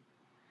it.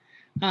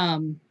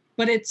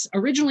 But it's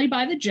originally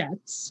by the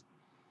Jets,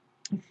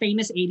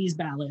 famous 80s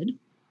ballad.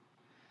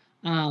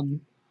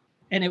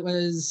 And it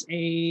was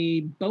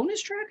a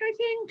bonus track, I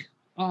think,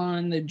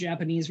 on the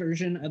Japanese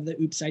version of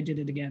the Oops, I Did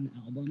It Again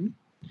album.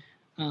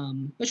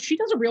 But she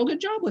does a real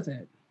good job with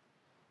it.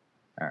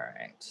 All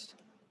right.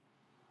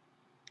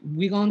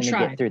 We gonna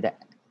try. Let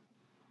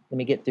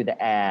me get through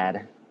the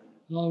ad.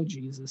 Oh,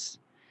 Jesus.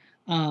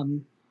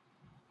 So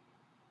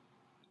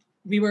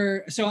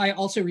I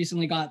also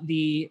recently got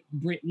the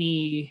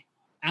Britney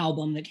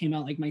album that came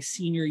out like my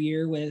senior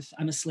year with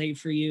I'm a Slave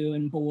for You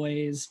and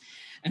Boys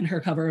and her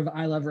cover of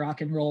I Love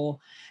Rock and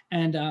Roll.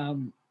 And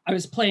I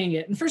was playing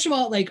it. And first of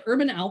all, like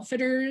Urban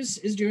Outfitters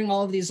is doing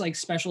all of these like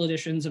special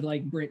editions of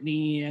like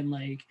Britney and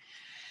like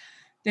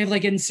they have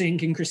like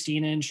NSYNC and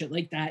Christina and shit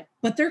like that.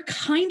 But they're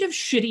kind of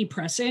shitty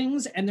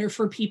pressings and they're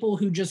for people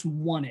who just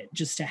want it,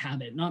 just to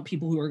have it, not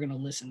people who are going to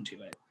listen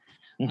to it.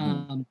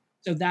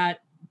 So that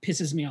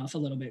pisses me off a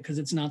little bit because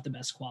it's not the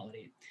best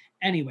quality.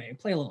 Anyway,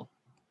 play a little.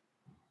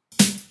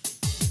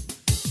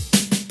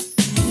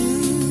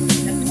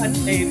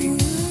 Baby.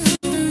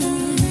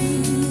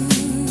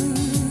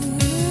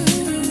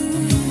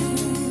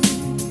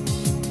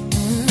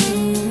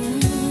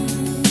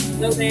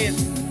 No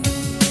dance.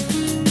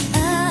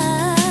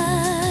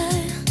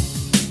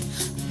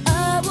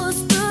 I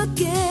was the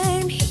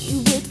game he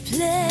would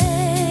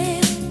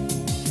play.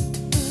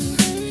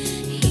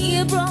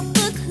 He brought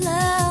the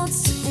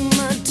clouds to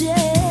my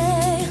day.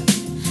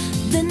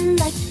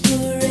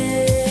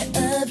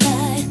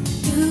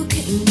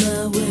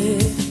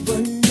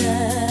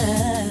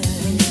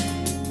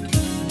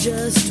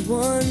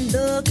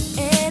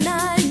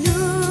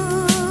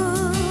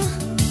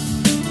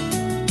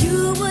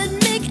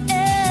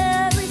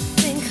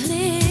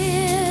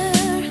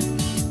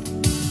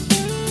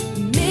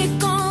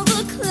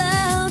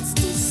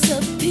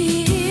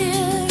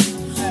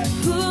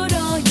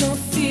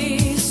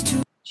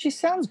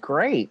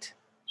 great.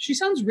 She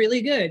sounds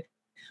really good.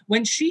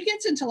 When she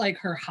gets into like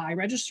her high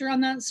register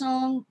on that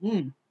song,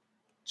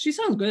 she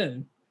sounds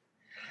good.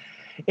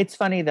 It's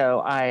funny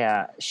though.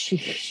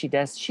 She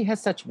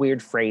has such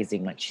weird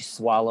phrasing. Like she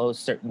swallows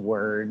certain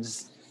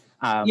words,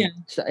 Yeah.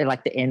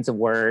 like the ends of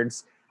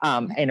words,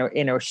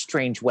 in a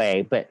strange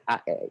way. But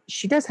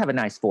she does have a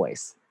nice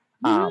voice.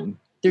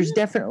 There's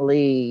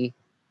definitely,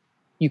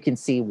 you can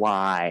see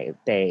why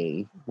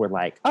they were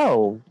like,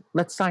 oh,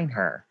 let's sign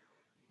her.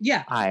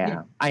 Yeah.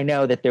 I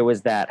know that there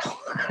was that.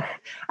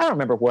 I don't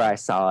remember where I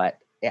saw it.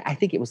 I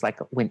think it was like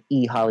when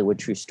Hollywood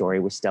True Story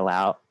was still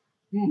out.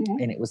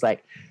 And it was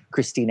like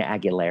Christina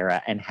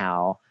Aguilera, and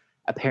how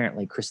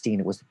apparently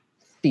Christina was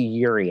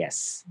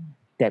furious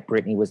that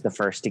Britney was the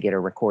first to get a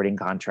recording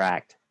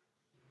contract.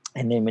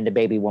 And then when the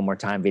Baby One More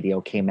Time video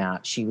came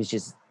out, she was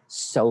just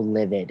so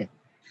livid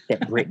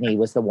that Britney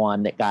was the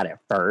one that got it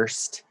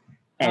first.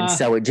 And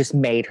so it just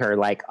made her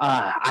like,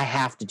 I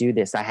have to do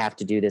this. I have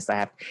to do this.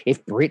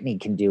 If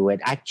Britney can do it,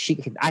 I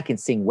can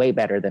sing way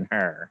better than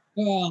her.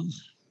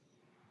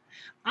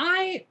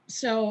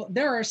 So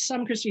there are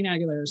some Christina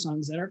Aguilera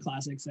songs that are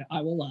classics that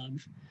I will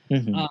love.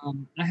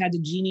 I had the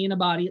Genie in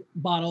a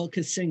Bottle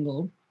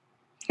single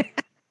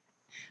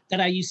that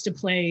I used to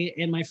play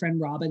in my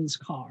friend Robin's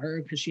car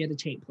because she had a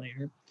tape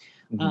player.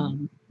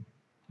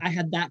 I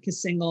had that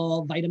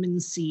single, Vitamin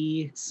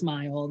C,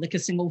 Smile, the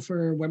single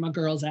for Where My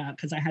Girl's At,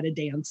 because I had a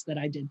dance that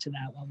I did to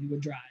that while we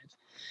would drive.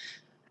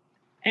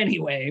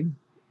 Anyway,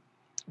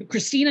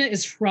 Christina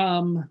is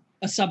from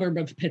a suburb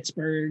of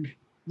Pittsburgh,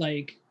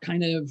 like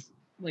kind of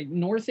like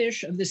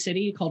northish of the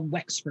city called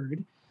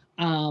Wexford.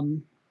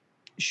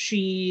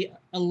 She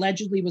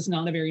allegedly was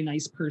not a very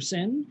nice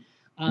person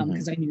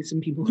because I knew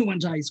some people who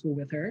went to high school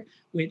with her,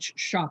 which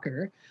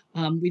shocker.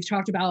 We've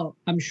talked about,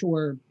 I'm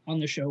sure, on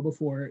the show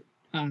before.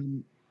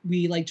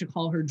 We like to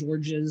call her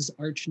George's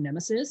arch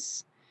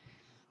nemesis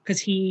because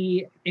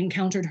he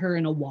encountered her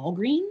in a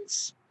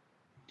Walgreens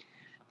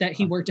that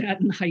he worked at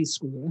in high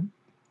school.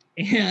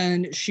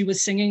 And she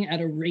was singing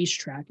at a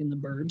racetrack in the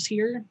burbs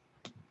here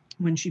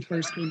when she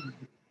first came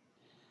out.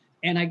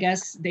 And I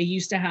guess they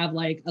used to have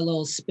like a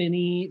little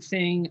spinny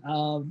thing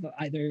of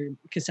either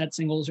cassette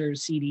singles or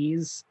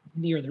CDs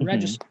near the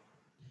register.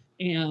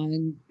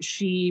 And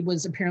she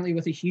was apparently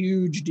with a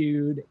huge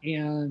dude,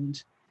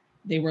 and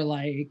they were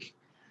like,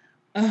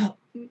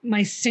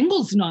 my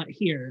single's not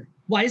here.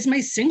 Why is my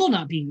single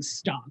not being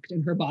stocked?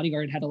 And her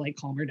bodyguard had to like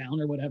calm her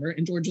down or whatever.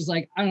 And George was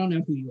like, I don't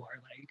know who you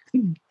are.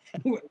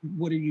 Like,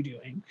 what are you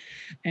doing?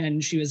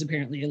 And she was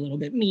apparently a little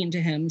bit mean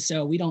to him.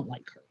 So we don't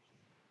like her.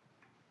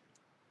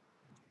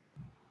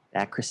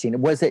 That Christina,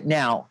 was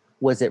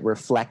it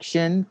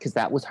Reflection? Because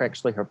that was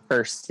actually her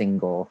first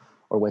single,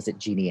 or was it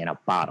Genie in a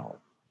Bottle?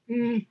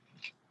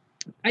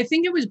 I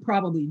think it was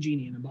probably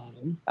Genie in a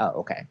Bottle. Oh,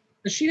 okay.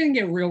 But she didn't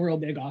get real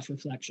big off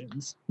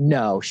Reflections.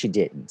 No, she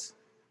didn't.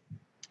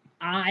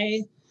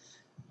 I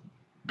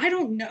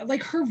don't know.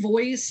 Like, her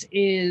voice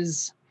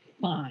is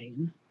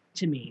fine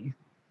to me.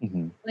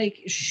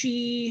 Like,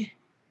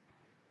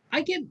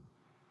 I get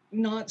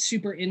not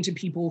super into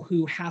people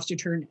who have to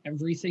turn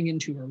everything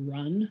into a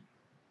run.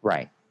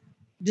 Right.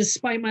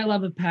 Despite my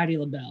love of Patti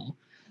LaBelle.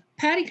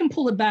 Patti can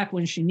pull it back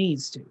when she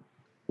needs to.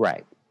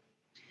 Right.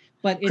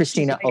 But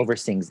Christina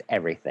oversings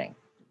everything.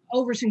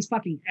 Oversings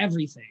fucking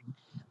everything.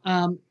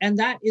 And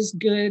that is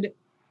good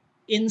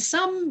in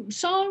some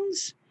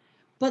songs,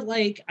 but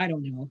like, I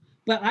don't know.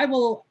 But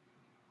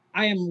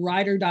I am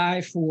ride or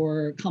die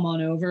for Come On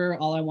Over,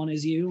 All I Want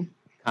Is You.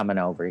 Coming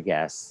Over,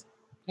 yes.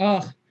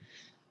 Oh,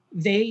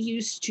 they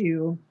used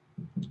to,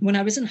 when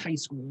I was in high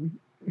school,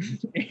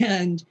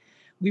 and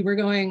we were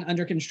going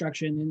under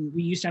construction, and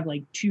we used to have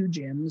like 2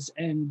 gyms,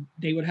 and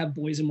they would have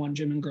boys in one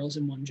gym and girls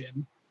in one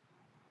gym.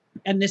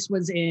 And this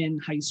was in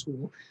high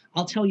school.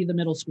 I'll tell you the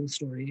middle school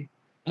story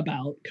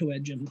about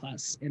co-ed gym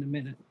class in a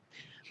minute.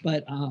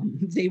 But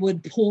they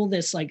would pull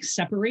this like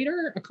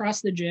separator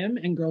across the gym,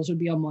 and girls would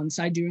be on one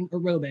side doing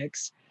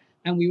aerobics,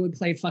 and we would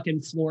play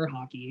fucking floor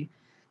hockey.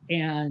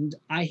 And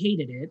I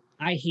hated it.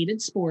 I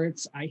hated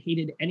sports. I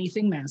hated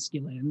anything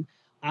masculine.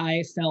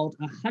 I felt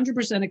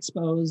 100%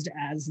 exposed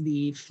as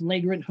the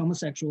flagrant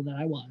homosexual that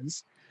I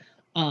was,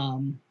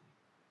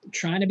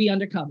 trying to be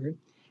undercover.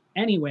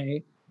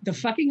 Anyway, the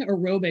fucking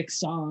aerobic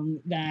song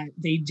that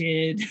they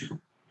did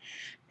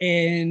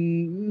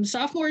in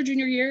sophomore or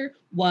junior year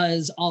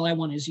was All I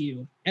Want Is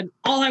You. And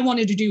all I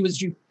wanted to do was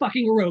do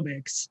fucking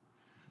aerobics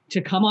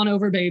to Come On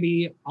Over,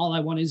 Baby. All I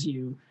Want Is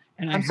You.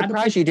 And I'm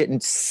surprised you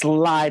didn't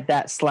slide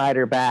that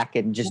slider back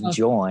and just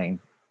join.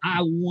 I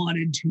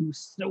wanted to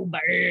so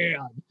bad.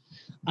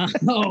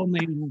 Oh,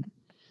 man.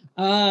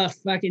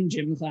 Fucking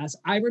gym class.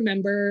 I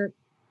remember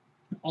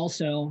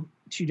also,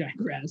 to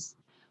digress,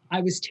 I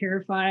was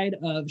terrified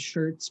of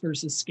shirts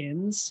versus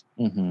skins.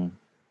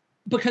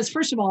 Because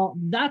first of all,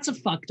 that's a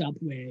fucked up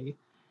way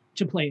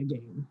to play a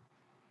game.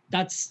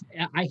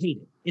 I hate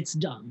it. It's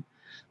dumb.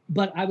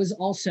 But I was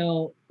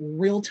also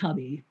real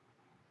tubby,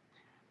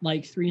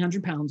 like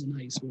 300 pounds in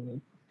high school.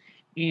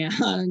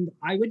 And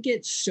I would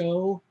get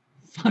so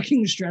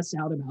fucking stressed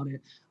out about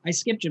it. I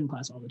skipped gym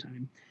class all the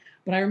time.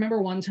 But I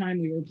remember one time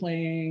we were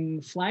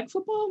playing flag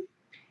football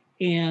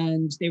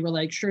and they were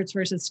like shirts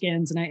versus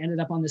skins. And I ended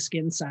up on the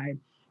skin side.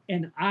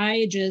 And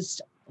I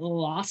just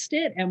lost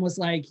it and was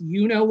like,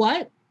 you know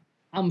what?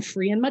 I'm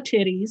freeing my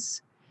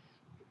titties.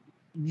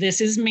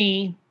 This is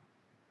me.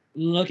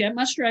 Look at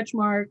my stretch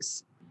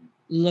marks.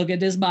 Look at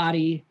this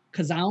body,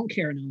 because I don't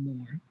care no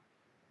more.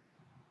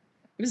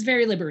 It was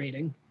very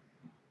liberating.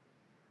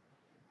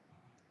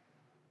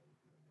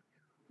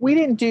 We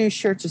didn't do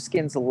shirts or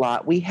skins a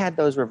lot. We had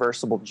those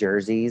reversible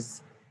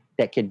jerseys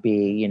that could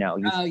be, you know,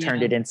 you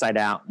turned it inside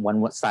out.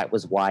 One side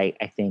was white,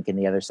 I think, and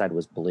the other side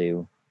was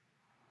blue.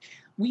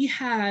 We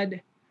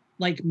had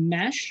like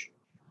mesh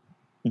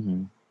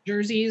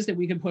jerseys that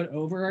we could put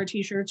over our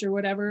t-shirts or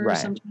whatever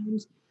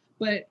sometimes.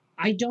 But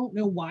I don't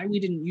know why we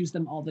didn't use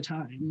them all the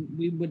time.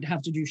 We would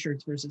have to do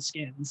shirts versus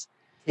skins.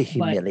 To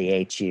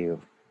humiliate you.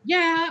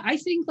 Yeah, I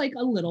think like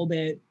a little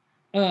bit.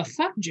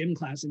 Fuck gym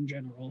class in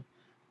general.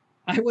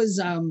 I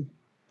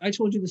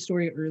told you the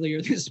story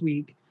earlier this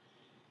week.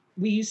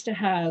 We used to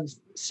have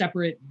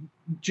separate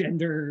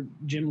gender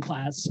gym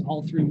class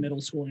all through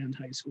middle school and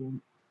high school.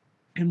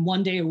 And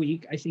one day a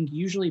week, I think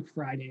usually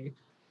Friday,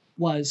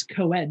 was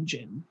co-ed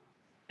gym.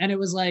 And it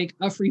was like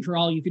a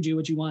free-for-all. You could do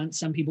what you want.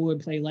 Some people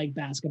would play like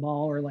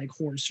basketball or like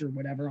horse or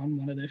whatever on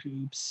one of the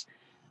hoops.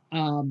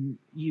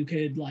 You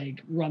could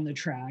like run the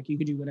track. You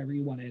could do whatever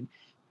you wanted.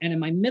 And in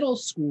my middle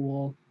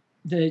school,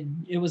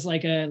 it was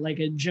like a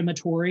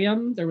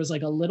gymatorium. There was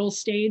like a little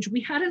stage.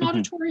 We had an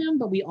auditorium,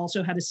 but we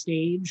also had a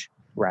stage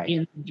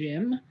in the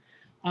gym,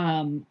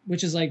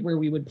 which is like where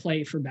we would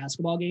play for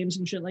basketball games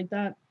and shit like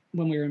that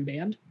when we were in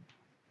band.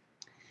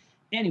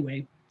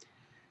 Anyway,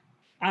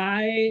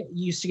 I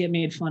used to get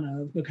made fun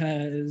of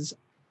because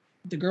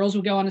the girls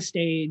would go on a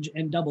stage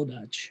and double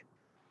dutch.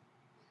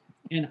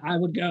 And I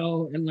would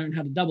go and learn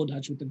how to double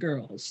dutch with the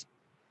girls.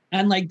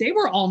 And like they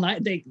were all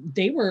night,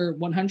 they were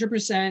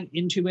 100%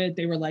 into it.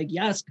 They were like,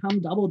 yes, come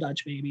double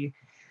dutch, baby.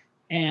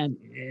 And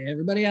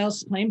everybody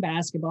else playing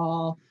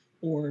basketball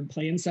or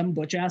playing some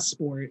butch ass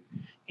sport.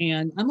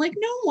 And I'm like,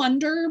 no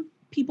wonder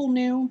people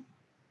knew.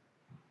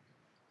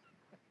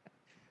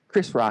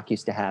 Chris Rock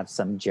used to have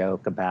some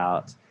joke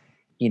about,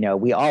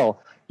 we all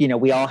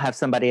have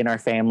somebody in our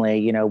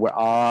family, we're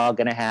all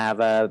going to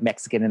have a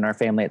Mexican in our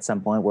family at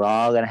some point. We're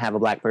all going to have a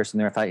black person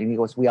in our family. And he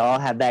goes, we all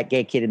have that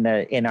gay kid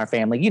in our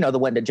family, the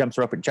one that jumps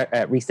rope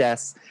at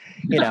recess,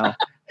 And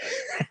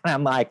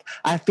I'm like,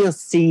 I feel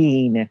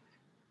seen.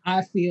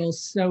 I feel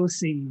so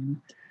seen.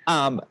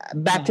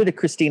 Back to the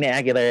Christina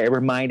Aguilera, it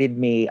reminded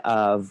me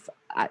of,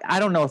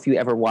 I don't know if you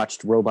ever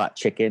watched Robot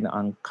Chicken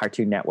on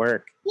Cartoon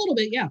Network. A little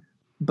bit, yeah.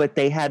 But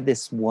they had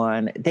this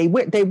one, they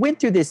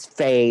went through this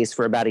phase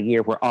for about a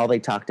year where all they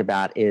talked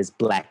about is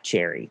black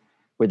cherry,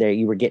 where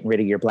you were getting rid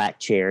of your black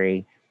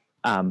cherry,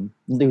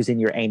 losing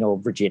your anal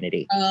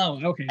virginity. Oh,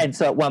 okay. And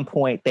so at one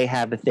point they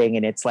have a thing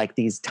and it's like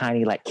these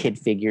tiny like kid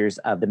figures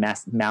of the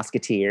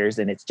Mouseketeers,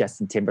 and it's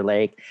Justin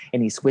Timberlake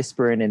and he's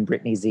whispering in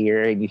Britney's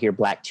ear and you hear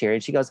black cherry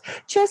and she goes,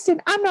 Justin,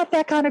 I'm not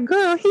that kind of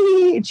girl.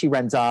 And she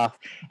runs off.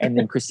 And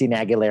then Christina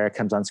Aguilera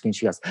comes on screen.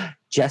 She goes,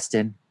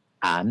 Justin,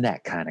 I'm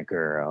that kind of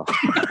girl.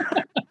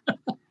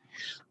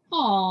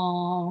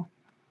 Aw,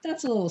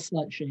 that's a little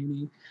slut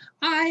shaming.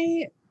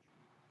 I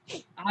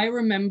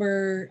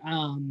remember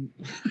I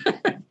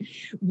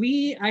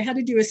had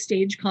to do a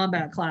stage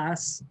combat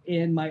class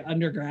in my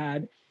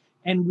undergrad,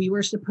 and we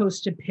were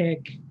supposed to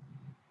pick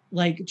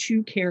like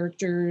two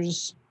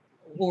characters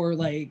or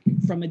like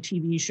from a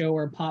TV show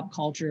or pop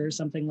culture or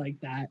something like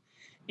that,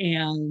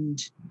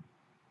 and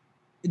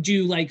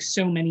do like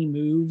so many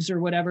moves or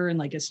whatever in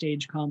like a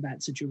stage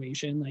combat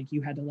situation. Like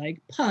you had to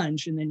like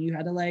punch and then you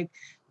had to like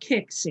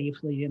kick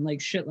safely and like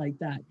shit like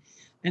that.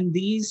 And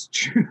these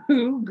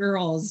two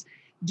girls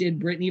did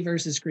Britney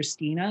versus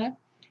Christina.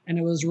 And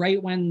it was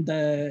right when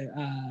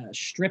the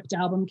Stripped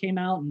album came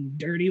out and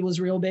Dirty was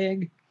real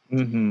big.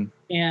 Mm-hmm.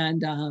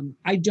 And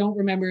I don't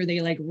remember, they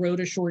like wrote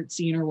a short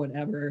scene or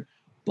whatever,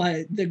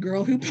 but the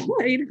girl who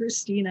played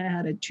Christina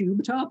had a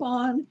tube top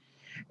on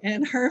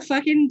and her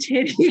fucking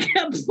titty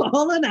kept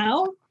falling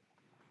out.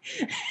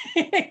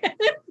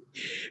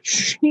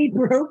 She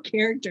broke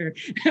character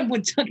and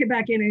would tuck it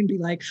back in and be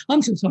like,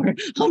 I'm so sorry,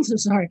 I'm so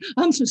sorry,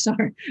 I'm so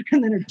sorry.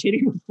 And then her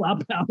titty would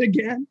flop out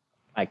again.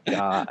 My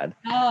God.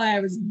 Oh, I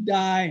was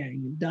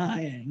dying.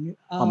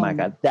 Oh my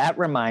God. That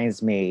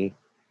reminds me,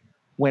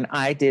 when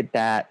I did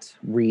that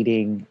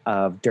reading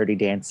of Dirty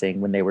Dancing,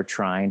 when they were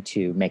trying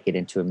to make it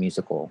into a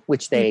musical,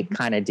 which they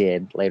kind of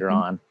did later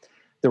on,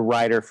 the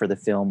writer for the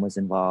film was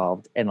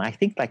involved. And I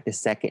think like the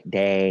second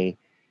day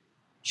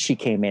she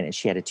came in and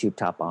she had a tube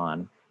top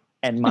on.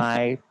 And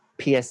my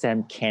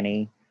PSM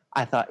Kenny,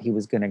 I thought he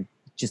was going to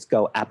just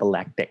go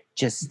apoplectic.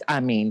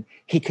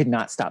 He could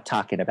not stop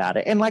talking about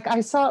it. And like,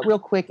 I saw it real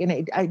quick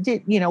and I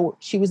did,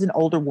 she was an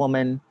older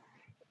woman.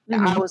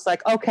 Mm-hmm. I was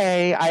like,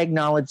 okay, I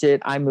acknowledge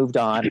it. I moved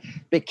on.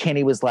 But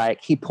Kenny was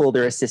like, he pulled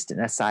her assistant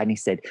aside and he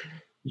said,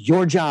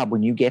 your job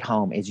when you get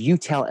home is you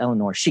tell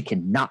Eleanor she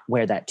cannot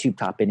wear that tube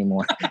top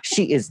anymore.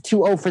 She is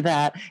too old for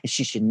that and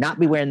she should not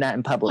be wearing that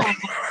in public.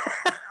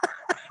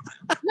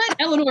 Let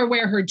Eleanor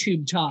wear her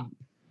tube top.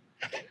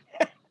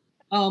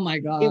 Oh my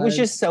God. It was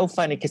just so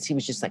funny because he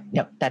was just like,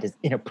 no, that is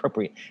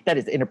inappropriate. That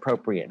is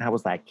inappropriate. And I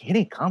was like,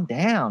 Kenny, calm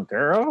down,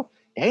 girl.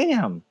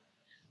 Damn.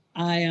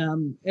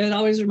 It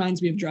always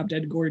reminds me of Drop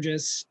Dead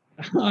Gorgeous.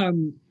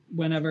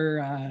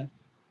 Whenever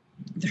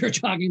they're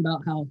talking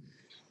about how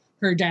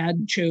her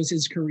dad chose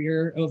his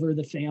career over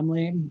the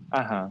family.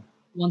 Uh-huh.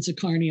 Once a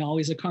carny,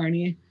 always a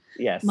carny.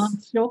 Yes. Mom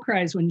still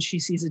cries when she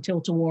sees a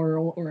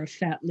tilt-a-whirl or a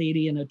fat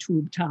lady in a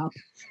tube top.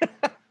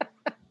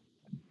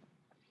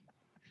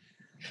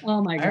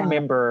 Oh my God. I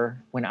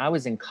remember when I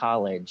was in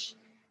college,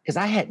 because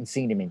I hadn't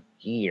seen him in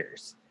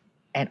years.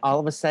 And all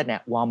of a sudden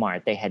at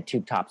Walmart, they had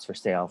tube tops for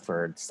sale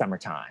for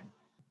summertime.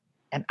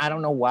 And I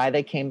don't know why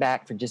they came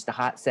back for just a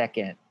hot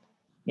second,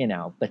 you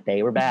know, but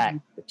they were back,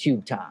 the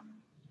tube top.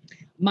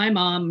 My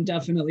mom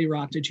definitely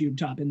rocked a tube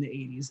top in the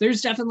 80s.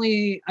 There's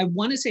definitely, I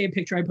want to say a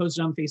picture I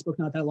posted on Facebook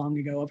not that long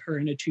ago of her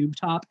in a tube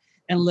top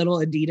and little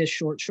Adidas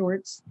short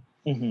shorts.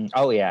 Mm-hmm.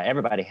 Oh, yeah.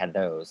 Everybody had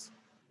those.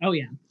 Oh,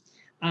 yeah.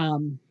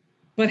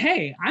 But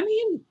hey, I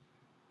mean,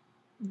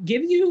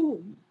 give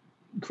you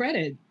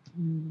credit,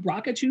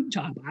 rock a tube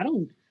top. I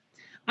don't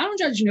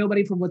judge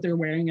nobody for what they're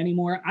wearing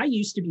anymore. I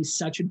used to be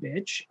such a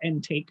bitch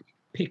and take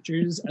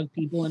pictures of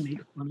people and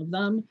make fun of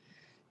them.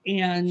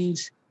 And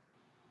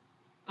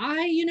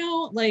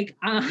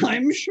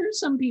I'm sure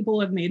some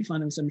people have made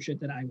fun of some shit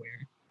that I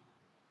wear.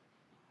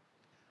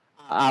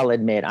 I'll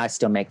admit, I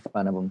still make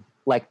fun of them.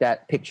 Like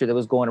that picture that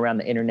was going around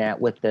the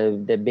internet with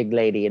the big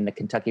lady in the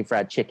Kentucky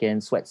Fried Chicken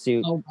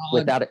sweatsuit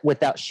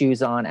without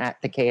shoes on at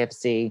the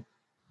KFC.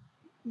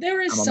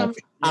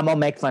 I'm gonna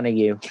make fun of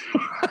you.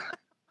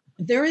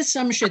 There is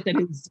some shit that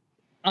is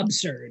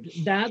absurd.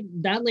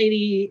 That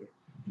lady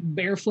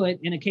barefoot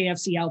in a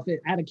KFC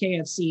outfit at a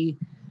KFC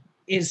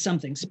is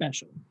something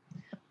special.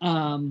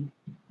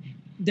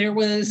 There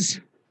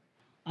was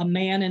a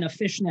man in a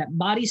fishnet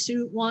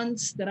bodysuit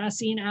once that I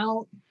seen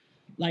out,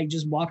 like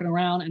just walking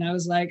around, and I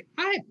was like,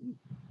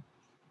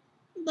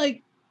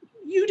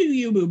 you do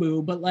you, boo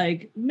boo, but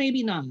like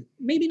maybe not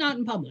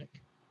in public.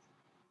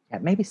 Yeah,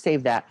 maybe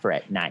save that for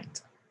at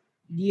night.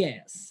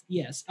 Yes.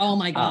 Oh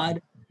my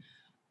God.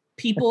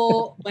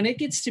 People, when it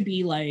gets to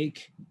be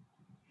like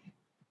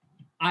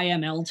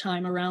IML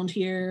time around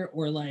here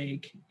or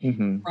like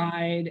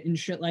Pride and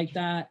shit like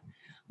that,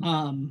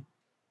 I'm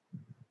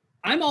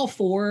all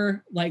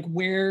for like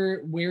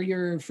wear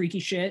your freaky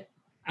shit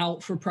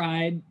out for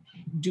Pride,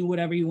 do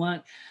whatever you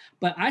want.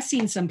 But I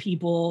seen some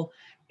people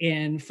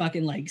in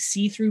fucking like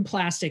see-through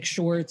plastic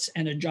shorts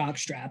and a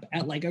jockstrap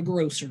at like a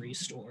grocery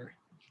store.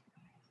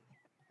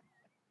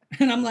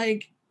 And I'm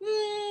like,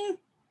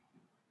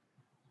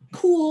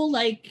 cool,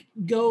 like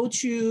go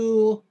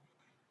to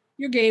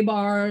your gay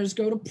bars,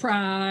 go to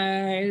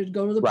Pride,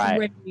 go to the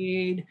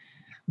parade.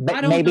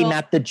 But maybe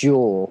not the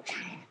Jewel.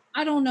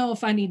 I don't know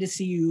if I need to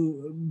see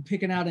you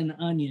picking out an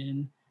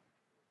onion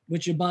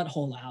with your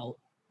butthole out.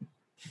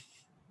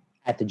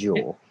 At the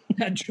Jewel.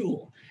 At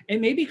Jewel. It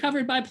may be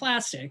covered by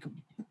plastic.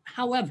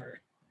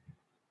 However.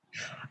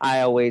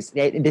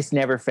 This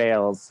never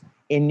fails.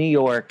 In New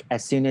York,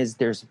 as soon as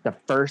there's the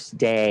first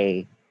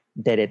day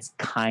that it's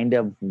kind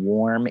of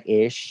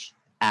warm-ish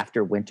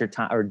after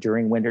wintertime or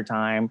during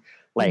wintertime,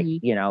 like,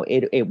 you know,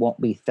 it won't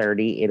be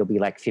 30, it'll be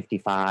like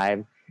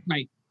 55.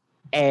 Right.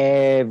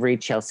 Every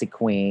Chelsea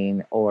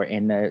queen or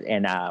in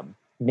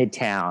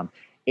Midtown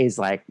is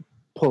like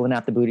pulling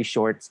out the booty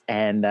shorts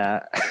and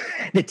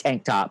the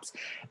tank tops.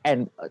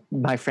 And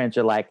my friends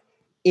are like,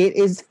 it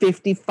is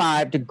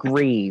 55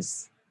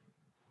 degrees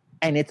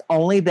and it's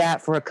only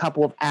that for a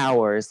couple of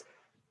hours.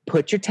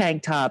 Put your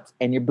tank tops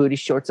and your booty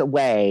shorts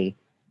away.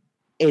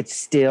 You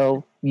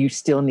still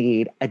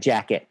need a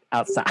jacket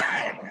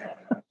outside.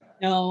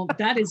 No,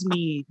 that is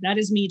me. That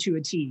is me to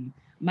a T.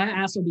 My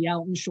ass will be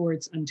out in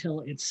shorts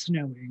until it's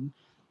snowing,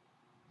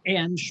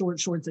 and short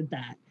shorts at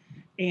that.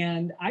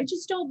 And I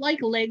just don't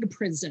like leg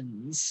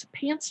prisons.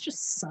 Pants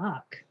just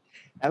suck.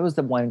 That was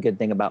the one good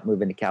thing about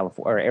moving to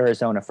California or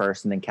Arizona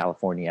first and then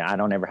California. I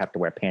don't ever have to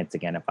wear pants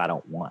again if I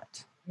don't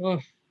want. Oh,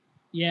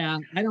 yeah.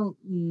 I don't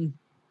know.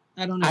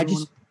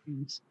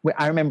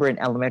 I remember in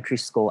elementary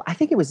school, I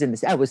think it was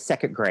I was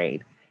second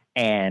grade,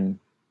 and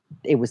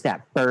it was the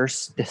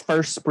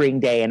first spring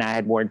day, and I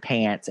had worn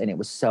pants and it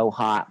was so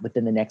hot. But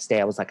then the next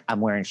day I was like,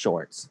 I'm wearing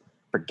shorts.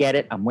 Forget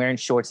it. I'm wearing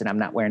shorts and I'm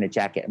not wearing a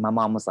jacket. And my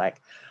mom was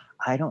like,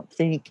 I don't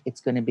think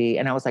it's going to be.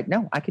 And I was like,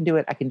 no, I can do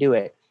it. I can do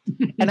it.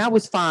 And I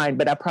was fine,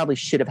 but I probably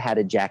should have had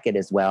a jacket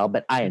as well.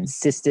 But I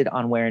insisted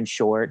on wearing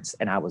shorts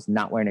and I was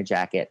not wearing a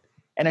jacket.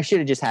 And I should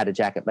have just had a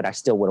jacket, but I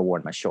still would have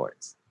worn my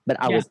shorts. But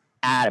I was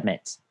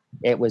adamant.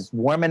 It was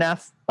warm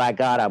enough. By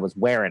God, I was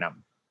wearing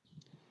them.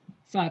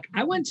 Fuck.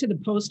 I went to the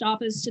post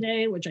office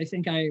today, which I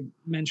think I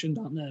mentioned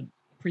on the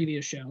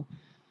previous show.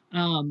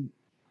 And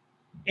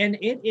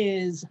it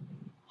is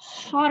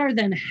hotter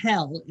than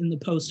hell in the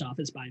post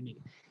office by me.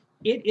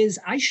 It is,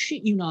 I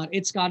shit you not,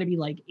 it's got to be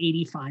like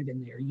 85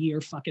 in there year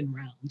fucking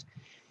round.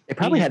 They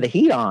probably had the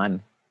heat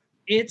on.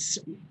 It's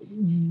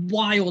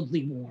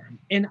wildly warm.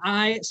 And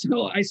I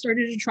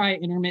started to try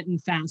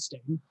intermittent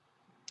fasting.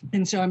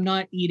 And so I'm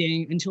not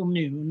eating until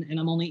noon, and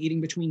I'm only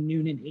eating between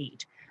noon and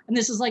 8. And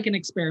this is like an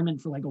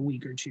experiment for like a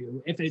week or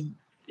two.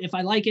 If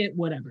I like it,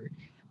 whatever.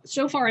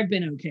 So far I've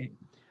been okay.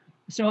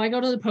 So I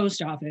go to the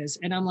post office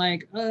and I'm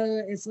like,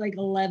 it's like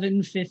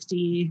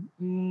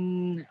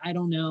 11:50. I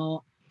don't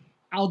know.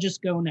 I'll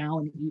just go now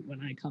and eat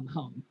when I come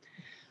home.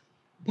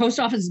 Post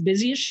office is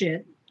busy as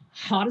shit,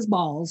 hot as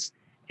balls.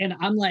 And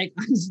I'm like,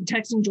 I'm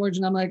texting George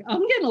and I'm like,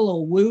 I'm getting a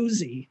little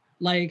woozy.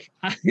 Like,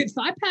 if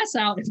I pass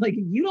out, if like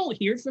you don't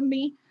hear from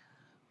me,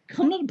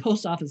 come to the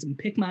post office and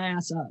pick my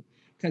ass up.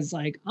 Cause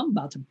like I'm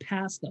about to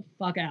pass the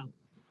fuck out.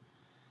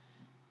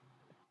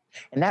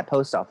 And that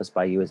post office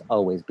by you is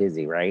always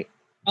busy, right?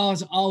 Oh,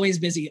 it's always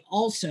busy.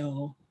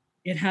 Also,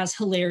 it has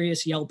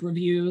hilarious Yelp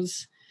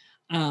reviews.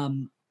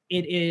 It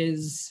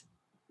is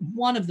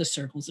one of the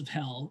circles of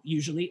hell,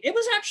 usually. It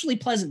was actually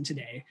pleasant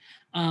today.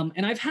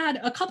 And I've had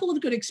a couple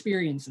of good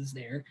experiences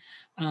there.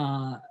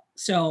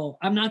 So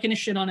I'm not going to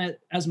shit on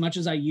it as much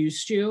as I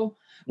used to,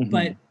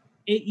 but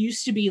it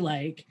used to be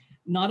like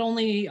not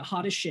only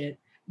hot as shit,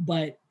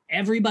 but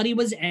everybody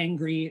was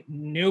angry.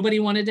 Nobody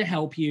wanted to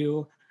help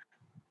you.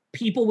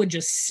 People would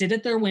just sit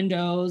at their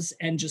windows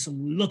and just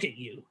look at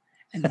you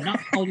and not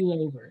call you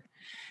over.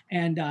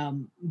 And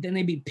then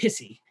they'd be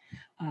pissy.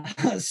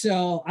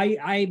 So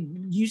I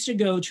used to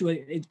go to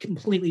a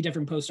completely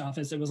different post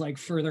office that was like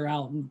further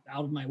out and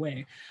out of my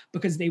way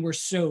because they were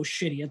so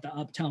shitty at the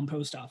uptown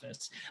post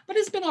office. But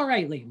it's been all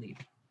right lately.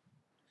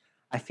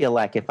 I feel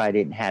like if I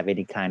didn't have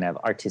any kind of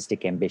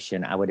artistic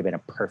ambition, I would have been a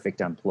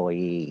perfect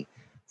employee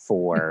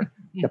for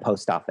the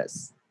post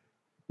office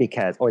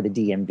or the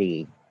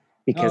DMV.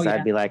 Because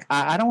I'd be like,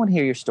 I don't want to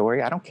hear your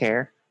story. I don't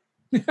care.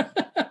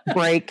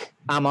 Break.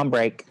 I'm on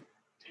break.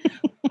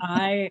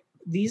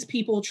 These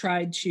people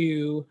tried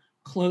to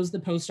close the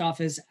post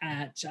office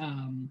at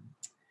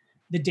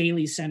the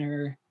Daily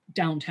Center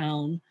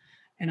downtown.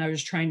 And I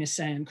was trying to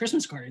send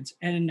Christmas cards.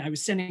 And I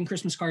was sending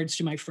Christmas cards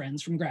to my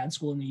friends from grad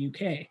school in the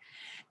UK.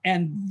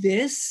 And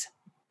this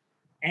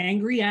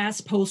angry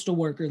ass postal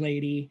worker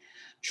lady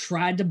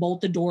tried to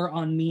bolt the door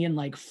on me and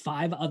like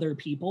 5 other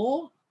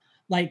people.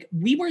 Like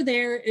we were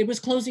there, it was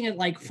closing at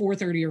like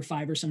 4:30 or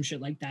 5 or some shit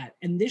like that.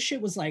 And this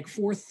shit was like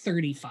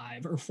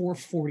 4:35 or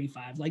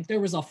 4:45. Like there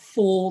was a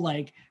full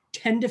like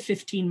 10 to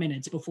 15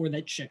 minutes before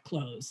that shit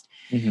closed.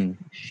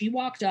 She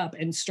walked up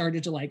and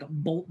started to like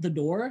bolt the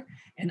door.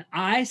 And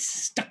I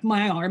stuck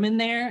my arm in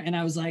there and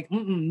I was like,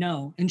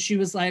 no. And she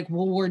was like,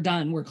 well, we're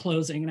done. We're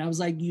closing. And I was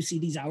like, you see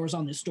these hours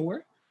on this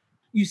door?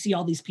 You see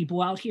all these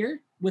people out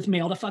here with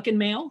mail to fucking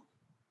mail?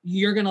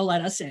 You're going to let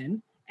us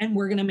in. And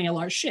we're going to mail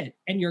our shit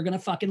and you're going to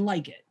fucking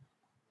like it.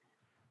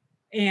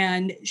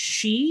 And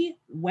she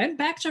went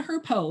back to her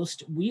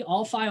post. We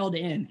all filed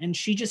in and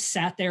she just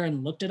sat there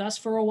and looked at us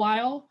for a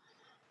while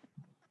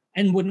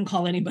and wouldn't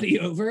call anybody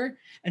over.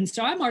 And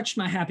so I marched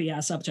my happy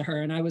ass up to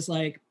her and I was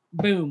like,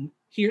 boom,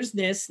 here's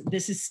this.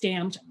 This is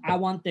stamped. I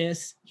want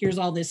this. Here's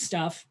all this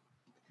stuff.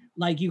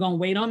 Like, you going to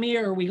wait on me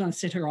or are we going to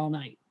sit here all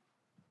night?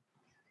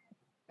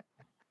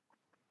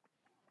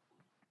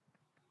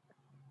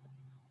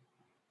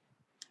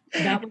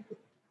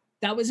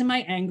 That was in my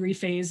angry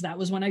phase. That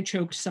was when I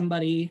choked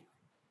somebody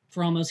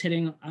for almost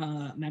hitting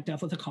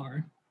Macduff with a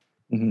car.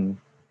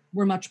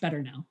 We're much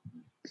better now.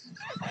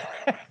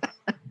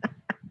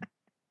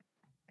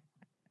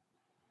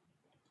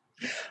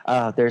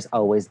 There's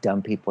always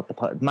dumb people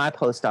at my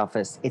post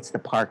office. It's the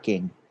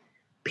parking.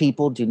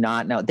 People do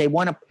not know.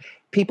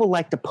 People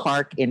like to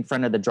park in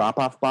front of the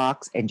drop-off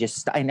box and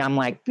I'm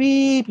like,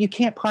 beep, you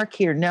can't park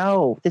here.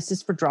 No, this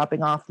is for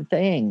dropping off the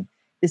thing.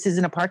 This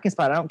isn't a parking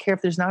spot. I don't care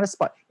if there's not a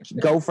spot.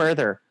 Go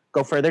further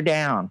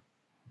down.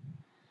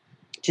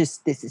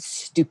 Just, this is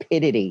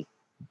stupidity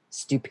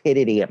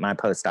at my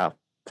post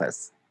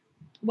office.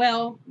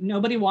 Well,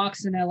 nobody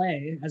walks in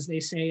LA, as they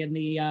say in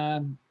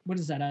the, what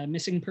is that, a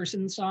missing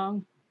person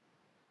song?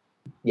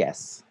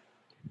 Yes,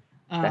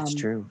 that's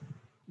true.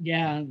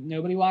 Yeah,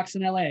 nobody walks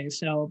in LA.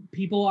 So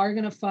people are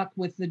going to fuck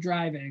with the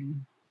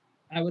driving,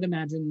 I would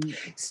imagine,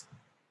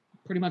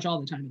 pretty much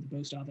all the time at the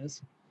post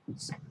office.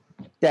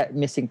 That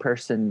missing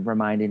person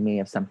reminded me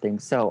of something.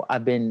 So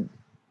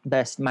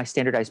my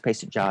standardized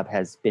patient job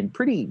has been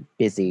pretty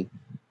busy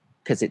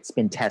because it's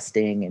been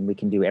testing and we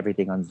can do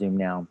everything on Zoom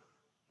now.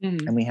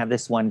 And we have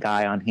this one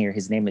guy on here.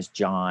 His name is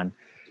John,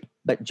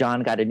 but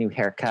John got a new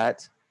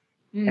haircut.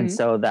 And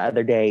so the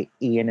other day,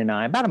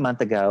 about a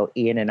month ago,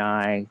 Ian and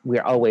I,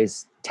 we're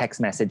always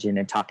text messaging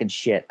and talking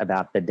shit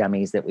about the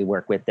dummies that we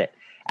work with that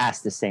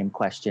ask the same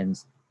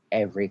questions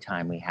every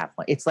time we have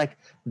one. It's like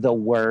the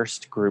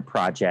worst group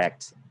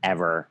project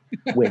ever.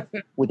 With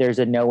there's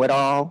a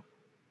know-it-all.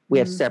 We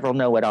have several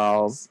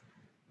know-it-alls.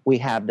 We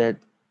have the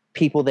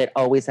people that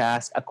always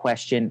ask a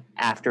question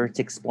after it's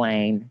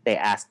explained. They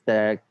ask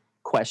the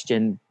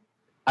question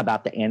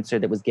about the answer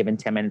that was given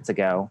 10 minutes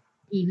ago.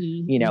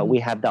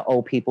 We have the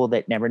old people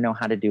that never know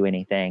how to do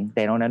anything.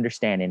 They don't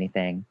understand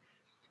anything.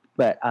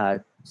 But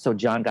so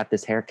John got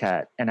this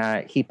haircut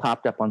and he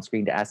popped up on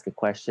screen to ask a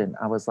question.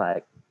 I was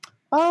like,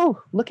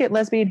 oh, look at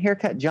lesbian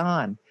haircut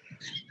John.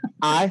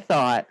 I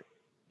thought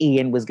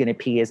Ian was going to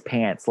pee his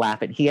pants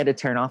laughing. He had to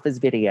turn off his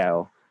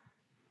video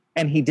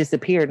and he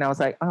disappeared. And I was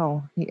like,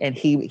 oh, and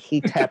he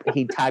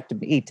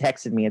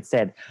texted me and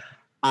said,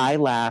 I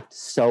laughed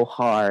so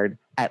hard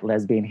at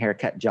Lesbian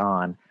Haircut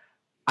John,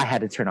 I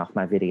had to turn off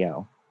my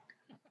video.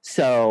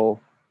 So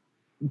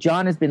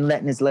John has been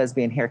letting his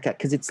lesbian haircut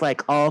because it's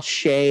like all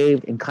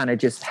shaved and kind of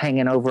just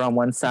hanging over on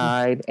one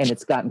side, and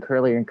it's gotten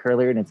curlier and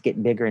curlier and it's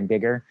getting bigger and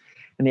bigger.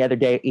 And the other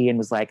day, Ian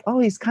was like, oh,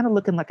 he's kind of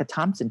looking like a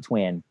Thompson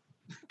twin.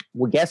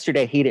 Well,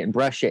 yesterday he didn't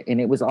brush it and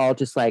it was all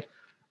just like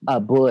a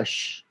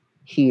bush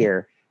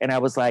here. And I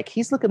was like,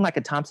 he's looking like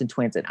a Thompson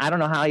twins. And I don't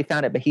know how he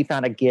found it, but he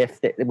found a GIF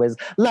that was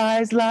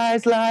lies,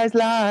 lies, lies,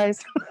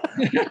 lies.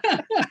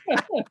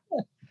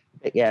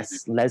 But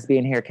yes,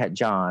 lesbian haircut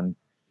John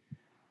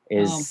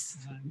is,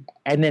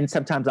 and then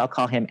sometimes I'll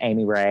call him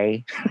Amy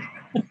Ray.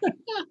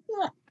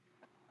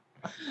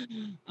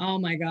 Oh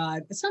my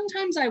God.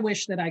 Sometimes I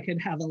wish that I could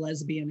have a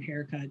lesbian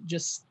haircut,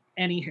 just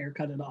any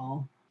haircut at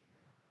all.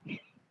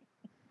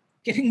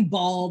 Getting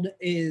bald.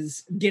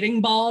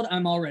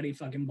 I'm already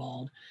fucking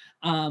bald.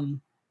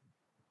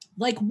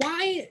 Like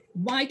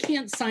why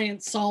can't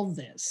science solve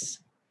this?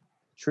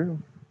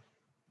 True.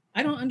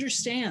 I don't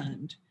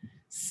understand.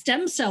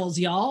 Stem cells,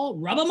 y'all.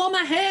 Rub them on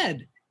my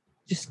head.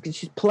 Just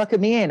pluck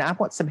them in. I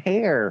want some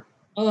hair.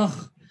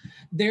 Ugh.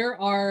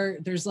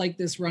 There's like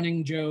this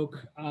running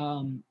joke.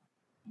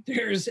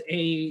 There's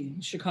a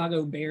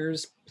Chicago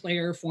Bears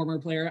player, former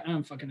player. I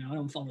don't fucking know. I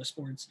don't follow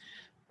sports.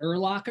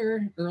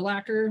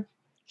 Urlacher.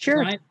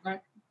 Sure.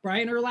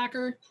 Brian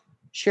Urlacher.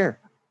 Sure.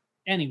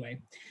 Anyway,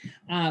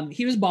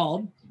 he was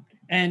bald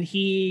and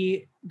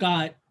he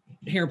got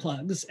hair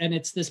plugs, and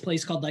it's this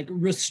place called like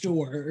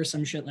Restore or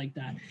some shit like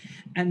that.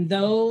 And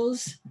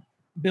those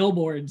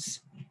billboards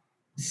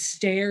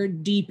stare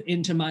deep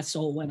into my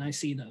soul when I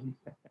see them.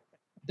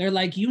 They're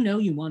like, you know,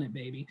 you want it,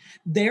 baby.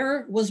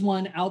 There was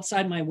one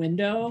outside my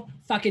window,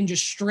 fucking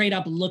just straight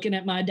up looking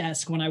at my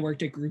desk when I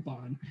worked at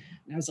Groupon.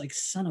 And I was like,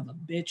 son of a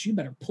bitch, you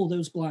better pull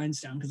those blinds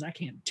down because I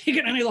can't take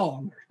it any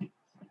longer.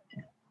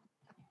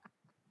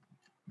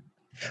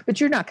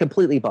 But you're not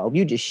completely bald.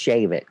 You just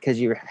shave it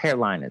because your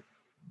hairline is,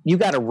 you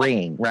got a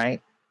ring,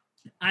 right?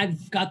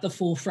 I've got the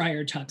full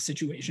Friar Tuck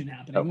situation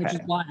happening, which is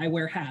Okay. why I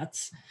wear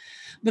hats,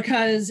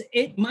 because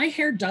my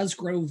hair does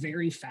grow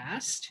very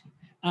fast.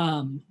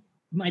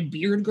 My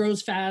beard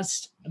grows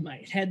fast.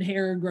 My head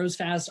hair grows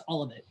fast.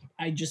 All of it.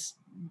 I just,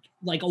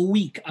 like a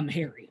week, I'm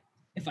hairy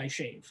if I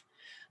shave.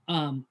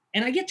 And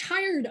I get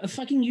tired of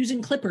fucking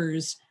using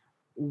clippers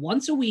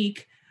once a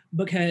week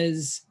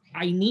because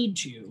I need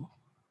to.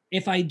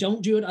 If I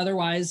don't do it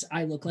otherwise,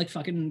 I look like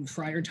fucking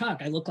Friar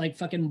Tuck. I look like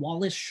fucking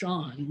Wallace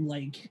Shawn.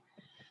 Like,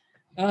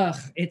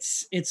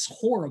 it's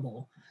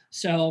horrible.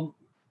 So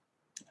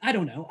I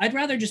don't know. I'd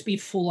rather just be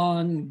full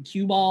on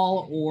cue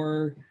ball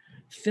or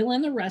fill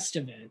in the rest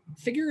of it.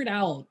 Figure it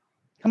out.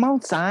 Come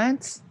on,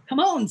 science. Come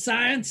on,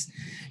 science.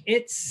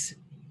 It's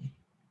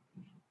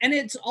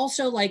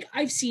also like,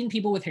 I've seen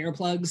people with hair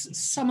plugs.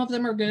 Some of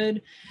them are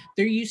good.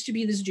 There used to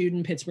be this dude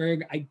in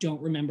Pittsburgh. I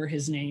don't remember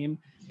his name,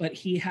 but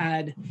he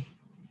had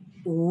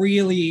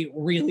really,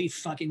 really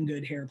fucking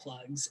good hair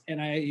plugs. And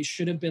I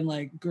should have been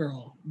like,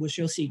 girl, what's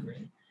your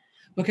secret?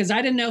 Because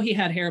I didn't know he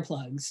had hair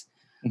plugs.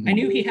 Mm-hmm. I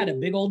knew he had a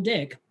big old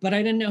dick, but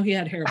I didn't know he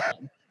had hair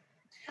plugs.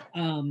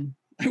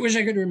 I wish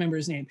I could remember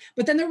his name.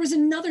 But then there was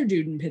another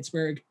dude in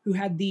Pittsburgh who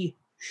had the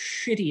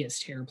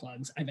shittiest hair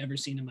plugs I've ever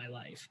seen in my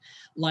life.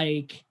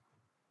 Like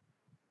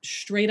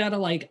straight out of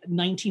like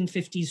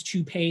 1950s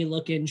toupee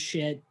looking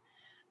shit.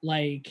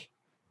 Like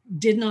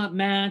did not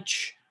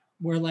match.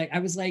 Where like, I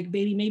was like,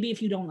 baby, maybe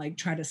if you don't like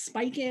try to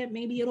spike it,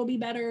 maybe it'll be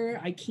better.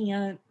 I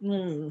can't.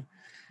 It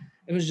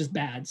was just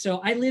bad.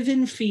 So I live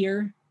in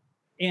fear.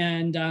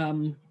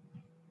 And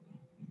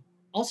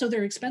also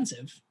they're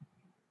expensive.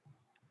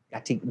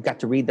 Got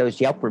to read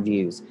those Yelp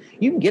reviews.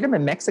 You can get them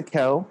in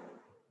Mexico.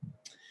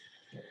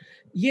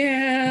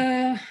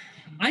 Yeah.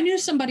 I knew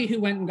somebody who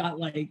went and got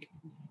like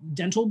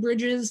dental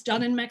bridges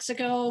done in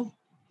Mexico.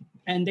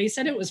 And they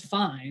said it was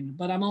fine,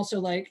 but I'm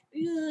also like,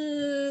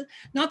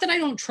 not that I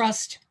don't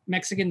trust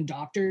Mexican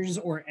doctors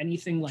or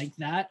anything like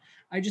that.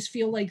 I just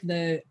feel like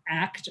the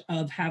act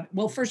of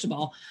well, first of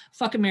all,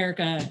 fuck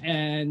America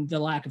and the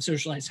lack of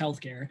socialized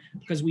healthcare,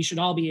 because we should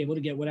all be able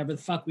to get whatever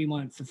the fuck we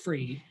want for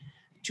free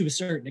to a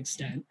certain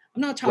extent.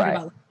 I'm not talking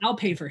about, I'll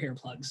pay for hair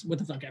plugs, what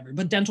the fuck ever,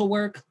 but dental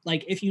work,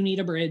 like if you need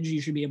a bridge, you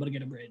should be able to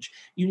get a bridge.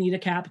 You need a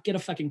cap, get a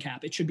fucking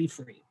cap. It should be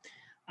free.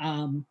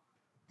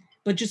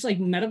 But just like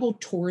medical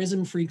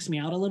tourism freaks me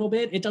out a little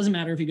bit. It doesn't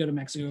matter if you go to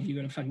Mexico, if you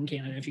go to fucking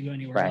Canada, if you go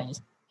anywhere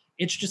else.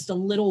 It's just a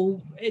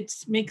little, it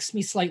makes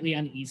me slightly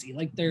uneasy.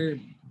 Like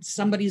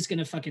somebody's going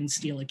to fucking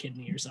steal a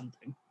kidney or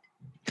something.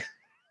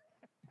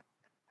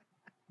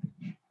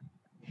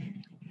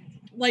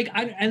 Like,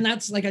 and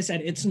that's, like I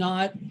said, it's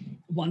not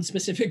one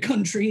specific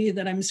country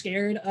that I'm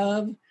scared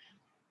of.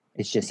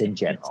 It's just in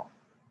general.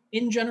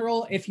 In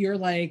general, if you're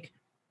like,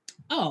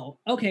 oh,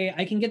 okay,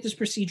 I can get this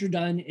procedure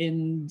done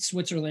in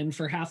Switzerland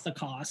for half the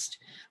cost.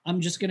 I'm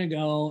just going to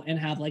go and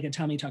have like a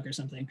tummy tuck or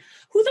something.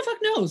 Who the fuck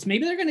knows?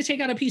 Maybe they're going to take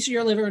out a piece of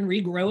your liver and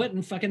regrow it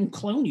and fucking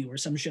clone you or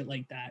some shit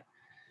like that.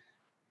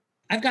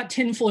 I've got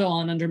tinfoil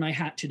on under my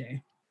hat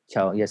today.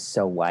 So you're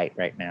so white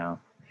right now.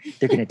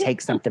 They're going to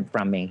take something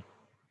from me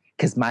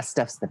because my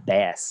stuff's the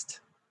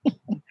best.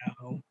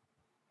 No,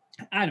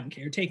 I don't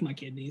care. Take my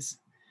kidneys.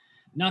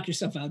 Knock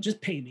yourself out.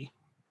 Just pay me.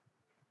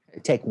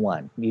 Take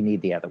one. You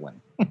need the other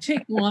one.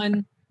 Take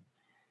one.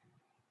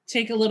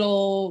 Take a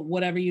little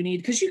whatever you need.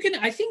 Because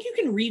I think you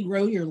can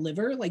regrow your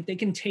liver. Like they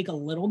can take a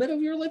little bit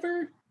of your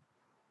liver.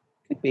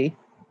 Could be.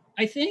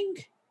 I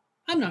think.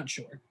 I'm not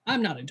sure.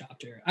 I'm not a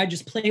doctor. I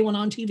just play one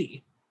on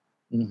TV.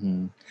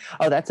 Mm-hmm.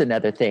 Oh, that's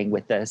another thing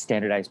with the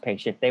standardized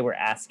patient. They were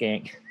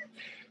asking,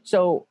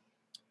 so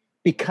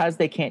because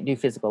they can't do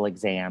physical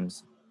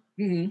exams,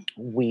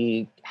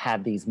 we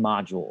have these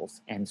modules.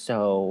 And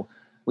so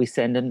we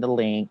send them the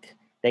link,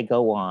 they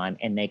go on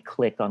and they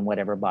click on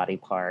whatever body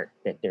part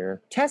that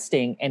they're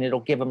testing and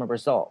it'll give them a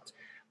result.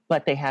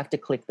 But they have to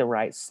click the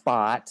right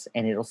spot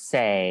and it'll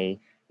say,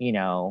 you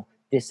know,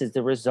 this is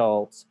the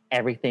results.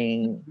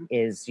 Everything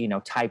is, you know,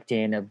 typed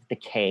in of the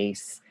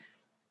case.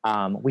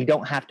 We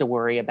don't have to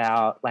worry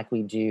about like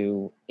we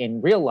do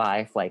in real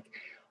life, like,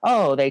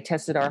 oh, they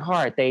tested our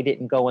heart, they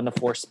didn't go in the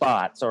 4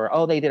 spots, or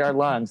oh, they did our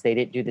lungs, they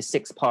didn't do the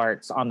 6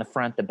 parts on the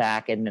front, the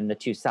back, and then the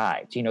 2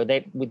 sides. You know,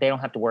 they don't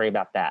have to worry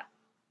about that.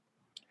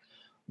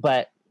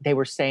 But they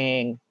were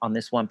saying on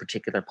this one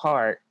particular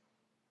part,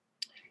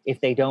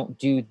 if they don't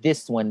do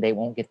this one, they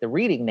won't get the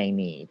reading they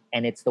need.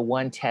 And it's the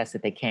one test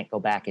that they can't go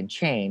back and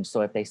change.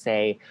 So if they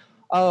say,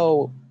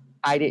 oh,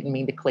 I didn't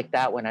mean to click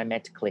that one, I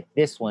meant to click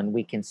this one,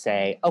 we can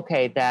say,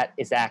 okay,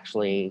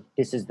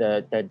 this is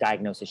the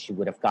diagnosis you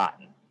would have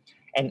gotten.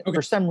 And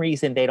for some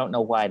reason, they don't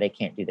know why they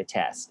can't do the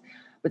test.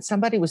 But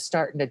somebody was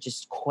starting to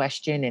just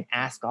question and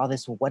ask all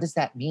this, well, what does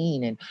that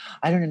mean? And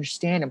I don't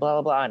understand and blah,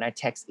 blah, blah. And I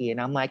text Ian,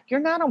 I'm like,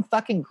 you're not on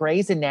fucking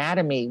Grey's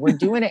Anatomy. We're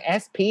doing an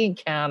SP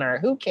encounter.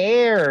 Who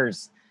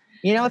cares?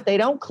 You know, if they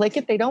don't click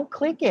it, they don't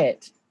click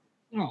it.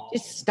 Oh.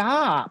 Just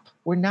stop.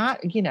 We're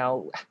not, you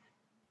know,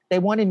 they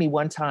wanted me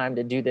one time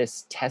to do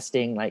this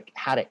testing, like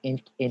how to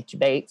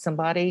intubate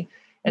somebody.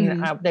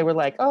 And they were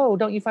like, oh,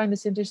 don't you find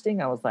this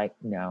interesting? I was like,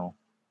 no.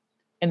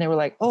 And they were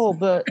like, oh,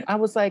 but I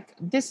was like,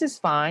 this is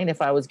fine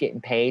if I was getting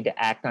paid to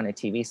act on a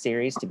TV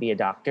series to be a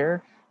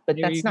doctor, but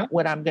that's not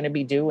what I'm going to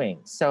be doing.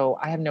 So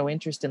I have no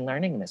interest in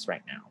learning this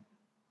right now.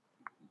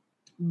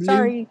 Blue.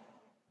 Sorry.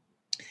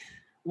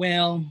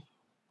 Well,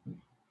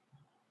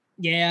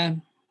 yeah,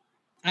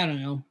 I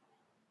don't know.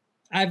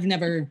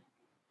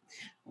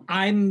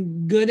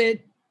 I'm good at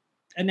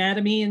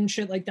anatomy and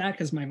shit like that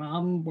because my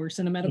mom works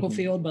in a medical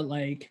field, but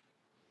like,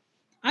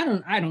 I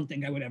don't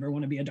think I would ever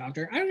want to be a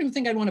doctor. I don't even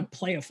think I'd want to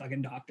play a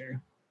fucking doctor.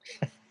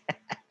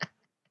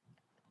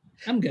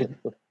 I'm good.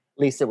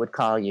 Lisa would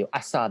call you,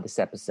 I saw this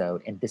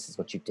episode and this is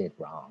what you did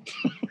wrong.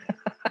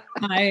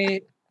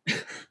 I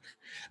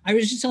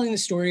was just telling the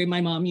story.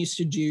 My mom used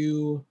to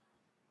do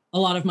a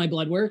lot of my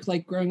blood work,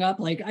 like growing up.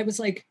 Like I was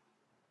like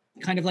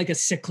kind of like a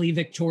sickly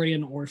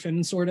Victorian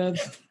orphan, sort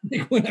of,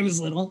 like, when I was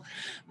little.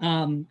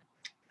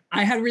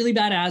 I had really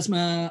bad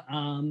asthma.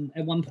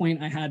 At one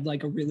point I had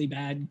like a really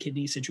bad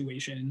kidney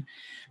situation,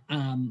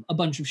 a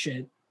bunch of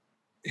shit,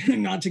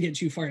 not to get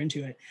too far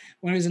into it.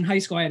 When I was in high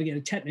school, I had to get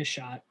a tetanus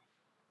shot.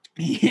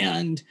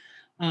 And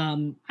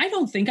I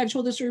don't think I've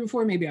told this story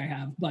before. Maybe I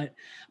have, but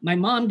my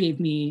mom gave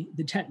me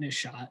the tetanus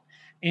shot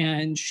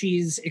and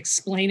she's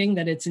explaining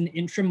that it's an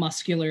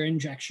intramuscular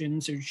injection.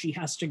 So she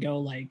has to go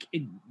like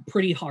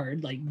pretty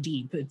hard, like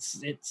deep.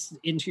 It's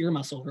into your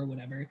muscle or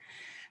whatever.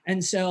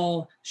 And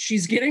so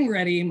she's getting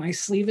ready. My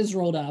sleeve is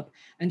rolled up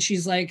and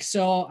she's like,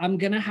 so I'm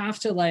going to have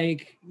to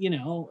like, you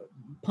know,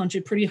 punch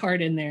it pretty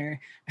hard in there.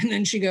 And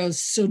then she goes,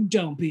 so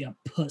don't be a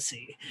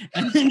pussy.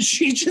 And then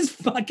she just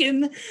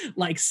fucking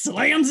like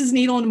slams his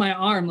needle into my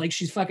arm. Like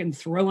she's fucking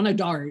throwing a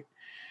dart.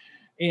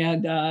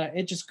 And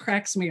it just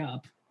cracks me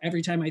up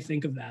every time I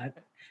think of that.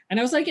 And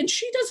I was like, and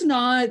she does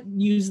not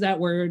use that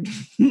word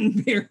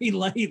very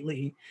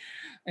lightly.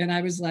 And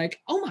I was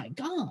like, oh my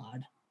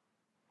God.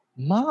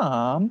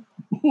 Mom.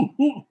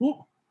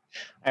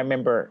 I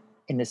remember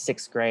in the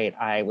 6th grade,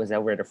 I was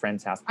over at a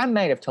friend's house. I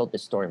might have told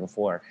this story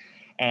before.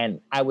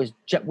 And I was,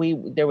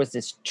 there was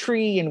this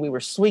tree and we were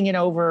swinging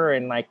over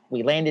and like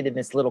we landed in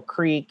this little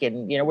creek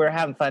and, you know, we were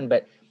having fun,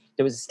 but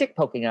there was a stick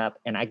poking up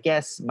and I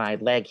guess my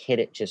leg hit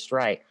it just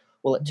right.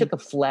 Well, it took a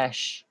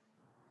flesh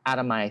out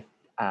of my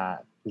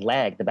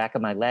leg, the back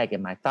of my leg,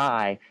 and my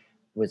thigh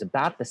was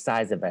about the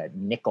size of a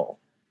nickel.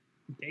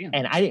 Damn.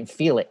 And I didn't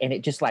feel it. And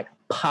it just like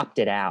popped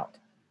it out.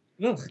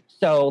 Ugh.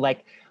 So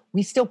like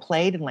we still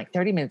played and like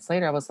 30 minutes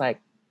later, I was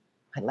like,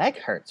 my leg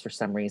hurts for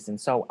some reason.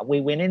 So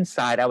we went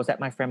inside. I was at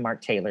my friend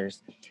Mark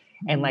Taylor's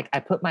and like I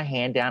put my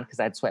hand down because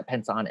I had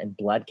sweatpants on and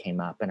blood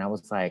came up and I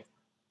was like,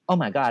 oh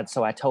my God.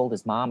 So I told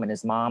his mom and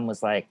his mom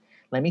was like,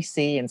 let me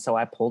see. And so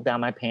I pulled down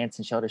my pants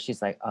and showed her.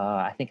 She's like,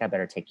 I think I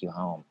better take you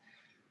home.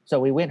 So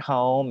we went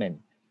home and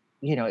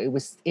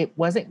it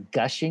wasn't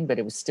gushing, but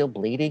it was still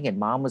bleeding. And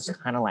mom was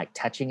kind of like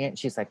touching it. And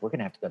she's like, we're going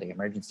to have to go to the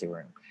emergency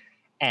room.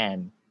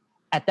 And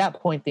at that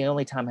point, the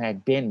only time I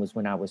had been was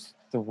when I was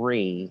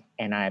 3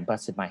 and I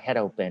busted my head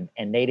open,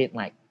 and they didn't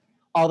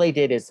all they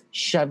did is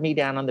shove me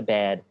down on the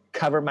bed,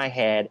 cover my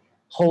head,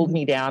 hold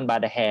me down by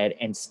the head,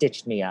 and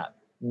stitched me up.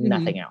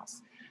 Nothing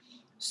else.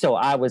 So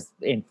I was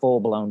in full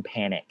blown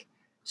panic.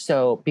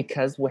 So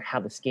because how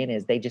the skin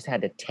is, they just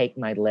had to take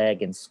my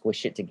leg and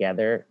squish it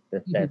together,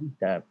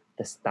 the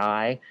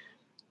thigh,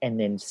 and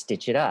then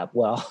stitch it up.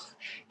 Well,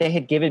 they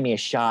had given me a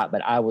shot,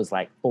 but I was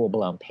like full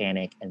blown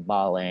panic and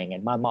bawling,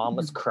 and my mom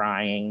was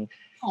crying.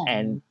 Aww.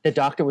 And the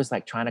doctor was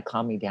like trying to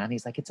calm me down.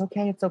 He's like, it's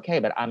okay, it's okay.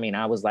 But I mean,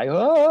 I was like,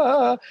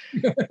 oh,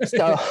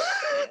 so,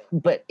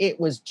 but it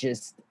was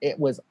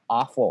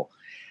awful.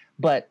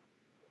 But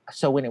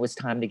so when it was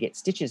time to get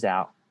stitches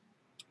out,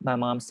 my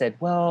mom said,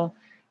 well,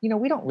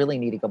 we don't really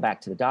need to go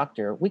back to the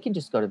doctor. We can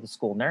just go to the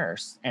school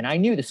nurse. And I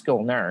knew the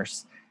school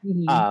nurse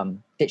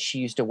that she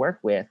used to work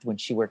with when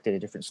she worked at a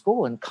different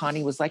school. And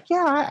Connie was like,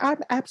 yeah, I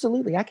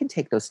absolutely, I can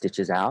take those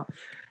stitches out.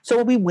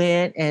 So we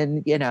went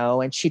and,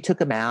 and she took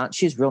them out.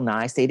 She was real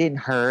nice. They didn't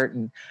hurt.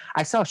 And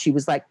I saw she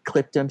was like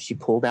clipped them. She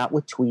pulled out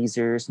with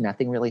tweezers.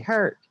 Nothing really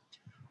hurt.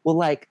 Well,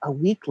 like a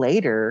week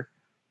later,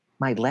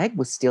 my leg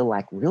was still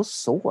like real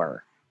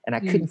sore. And I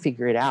couldn't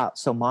figure it out.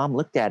 So mom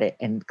looked at it,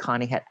 and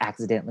Connie had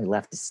accidentally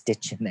left a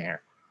stitch in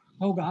there.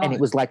 Oh, God. And it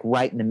was like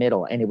right in the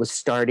middle. And it was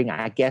starting,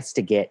 I guess,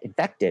 to get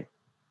infected.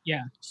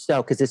 Yeah.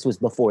 So, because this was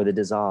before the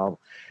dissolve.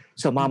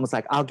 So mom was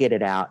like, I'll get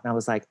it out. And I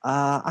was like,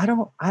 I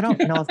don't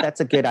know if that's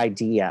a good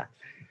idea.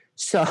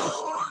 So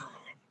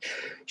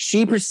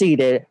she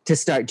proceeded to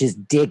start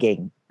just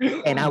digging.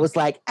 And I was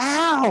like,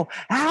 ow.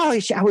 I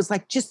was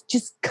like,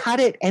 just cut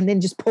it and then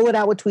just pull it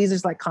out with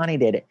tweezers like Connie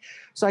did it.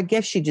 So I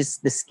guess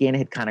the skin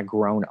had kind of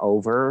grown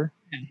over.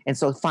 And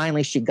so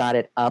finally she got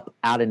it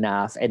out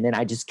enough. And then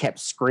I just kept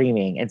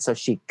screaming. And so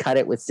she cut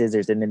it with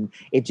scissors, and then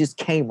it just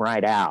came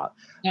right out.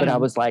 But I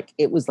was like,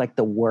 it was like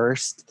the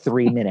worst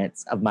 3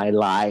 minutes of my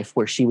life,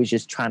 where she was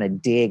just trying to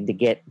dig to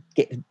get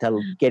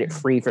it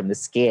free from the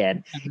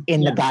skin in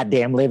the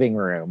goddamn living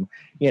room,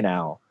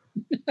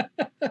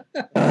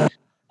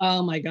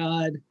 Oh my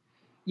God.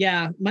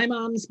 Yeah. My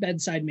mom's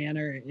bedside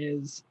manner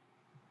is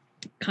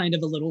kind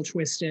of a little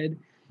twisted.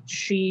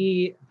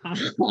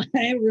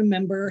 I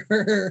remember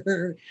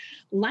her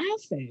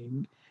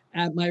laughing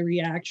at my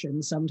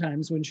reaction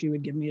sometimes when she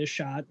would give me a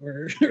shot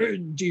or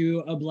do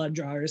a blood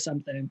draw or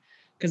something.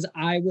 Cause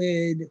I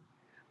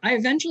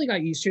eventually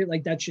got used to it.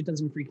 Like, that shit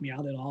doesn't freak me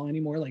out at all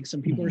anymore. Like,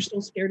 some people are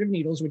still scared of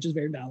needles, which is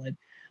very valid.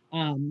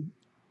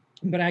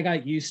 But I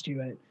got used to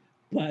it.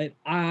 But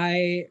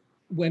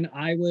when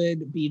I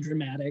would be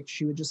dramatic,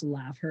 she would just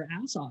laugh her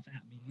ass off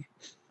at me.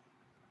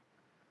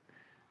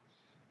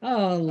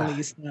 Oh,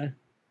 Lisa.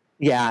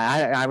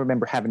 Yeah, I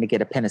remember having to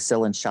get a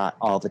penicillin shot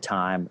all the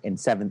time in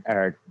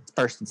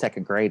first and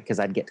second grade, because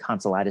I'd get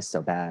tonsillitis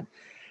so bad.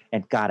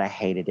 And God, I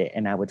hated it.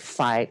 And I would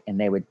fight,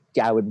 and I would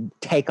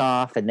take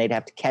off, and they'd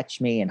have to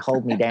catch me and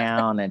hold me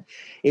down. And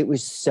it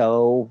was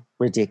so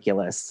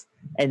ridiculous.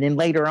 And then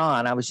later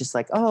on, I was just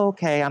like, oh,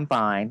 okay, I'm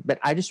fine. But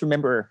I just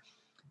remember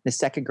the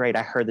second grade,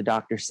 I heard the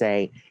doctor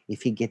say,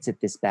 if he gets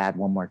it this bad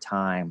one more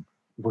time,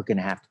 we're going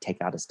to have to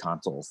take out his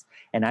tonsils.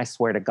 And I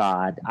swear to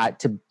God,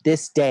 to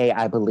this day,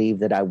 I believe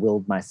that I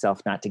willed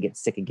myself not to get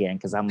sick again,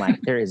 because I'm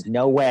like, there is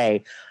no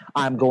way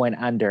I'm going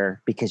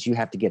under, because you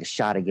have to get a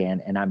shot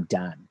again, and I'm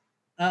done.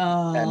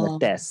 Done with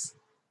this.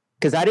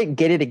 Because I didn't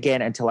get it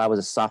again until I was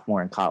a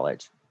sophomore in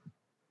college.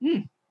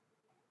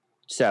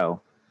 So.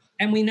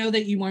 And we know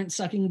that you weren't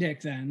sucking dick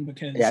then,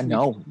 because that on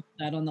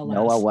the last.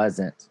 No, I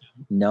wasn't.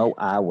 No,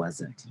 I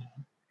wasn't.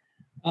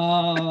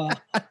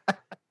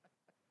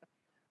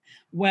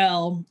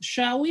 Well,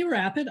 shall we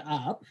wrap it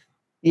up?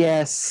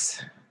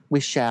 Yes,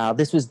 we shall.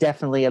 This was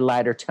definitely a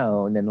lighter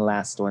tone than the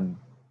last one.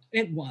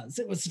 It was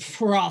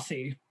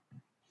frothy.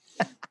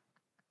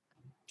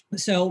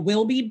 So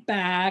we'll be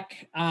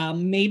back,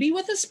 maybe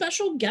with a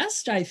special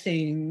guest, I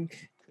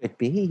think. Could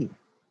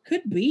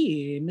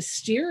be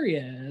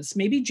mysterious.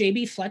 Maybe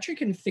JB Fletcher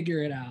can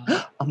figure it out.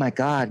 Oh my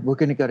God, we're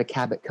going to go to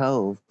Cabot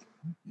Cove.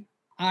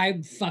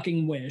 I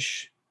fucking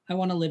wish. I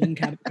want to live in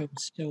Cabot Cove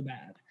so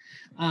bad.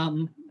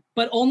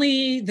 But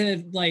only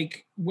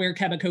where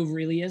Cabot Cove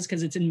really is,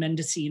 because it's in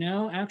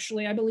Mendocino,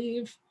 actually, I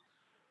believe.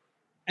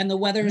 And the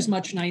weather is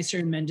much nicer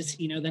in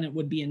Mendocino than it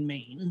would be in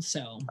Maine.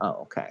 So.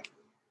 Oh, okay.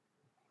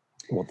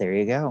 Well, there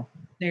you go.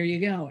 There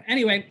you go.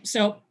 Anyway,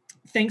 so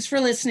thanks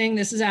for listening.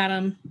 This is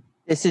Adam.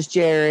 This is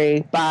Jerry.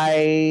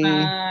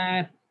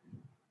 Bye.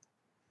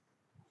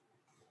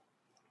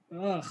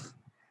 Ugh.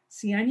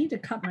 See, I need to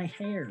cut my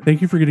hair.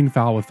 Thank you for getting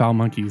foul with Foul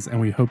Monkeys, and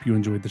we hope you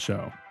enjoyed the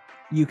show.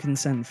 You can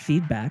send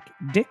feedback,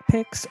 dick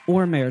pics,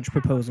 or marriage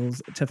proposals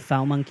to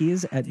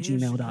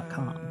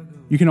foulmonkeys@gmail.com.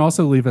 You can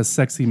also leave us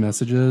sexy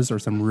messages or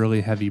some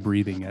really heavy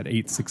breathing at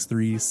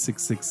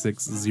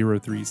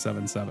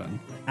 863-666-0377.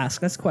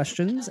 Ask us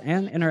questions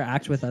and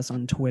interact with us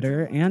on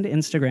Twitter and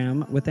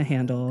Instagram with the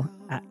handle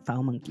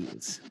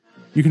 @foulmonkeys.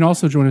 You can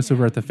also join us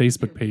over at the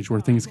Facebook page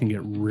where things can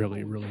get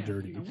really, really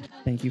dirty.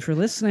 Thank you for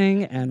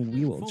listening, and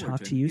we will talk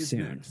Fullerton to you is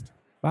soon. next.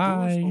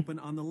 Doors Bye. open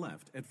on the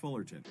left at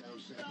Fullerton.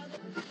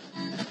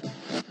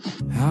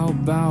 How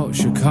about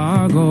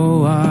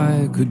Chicago?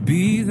 I could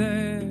be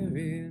there.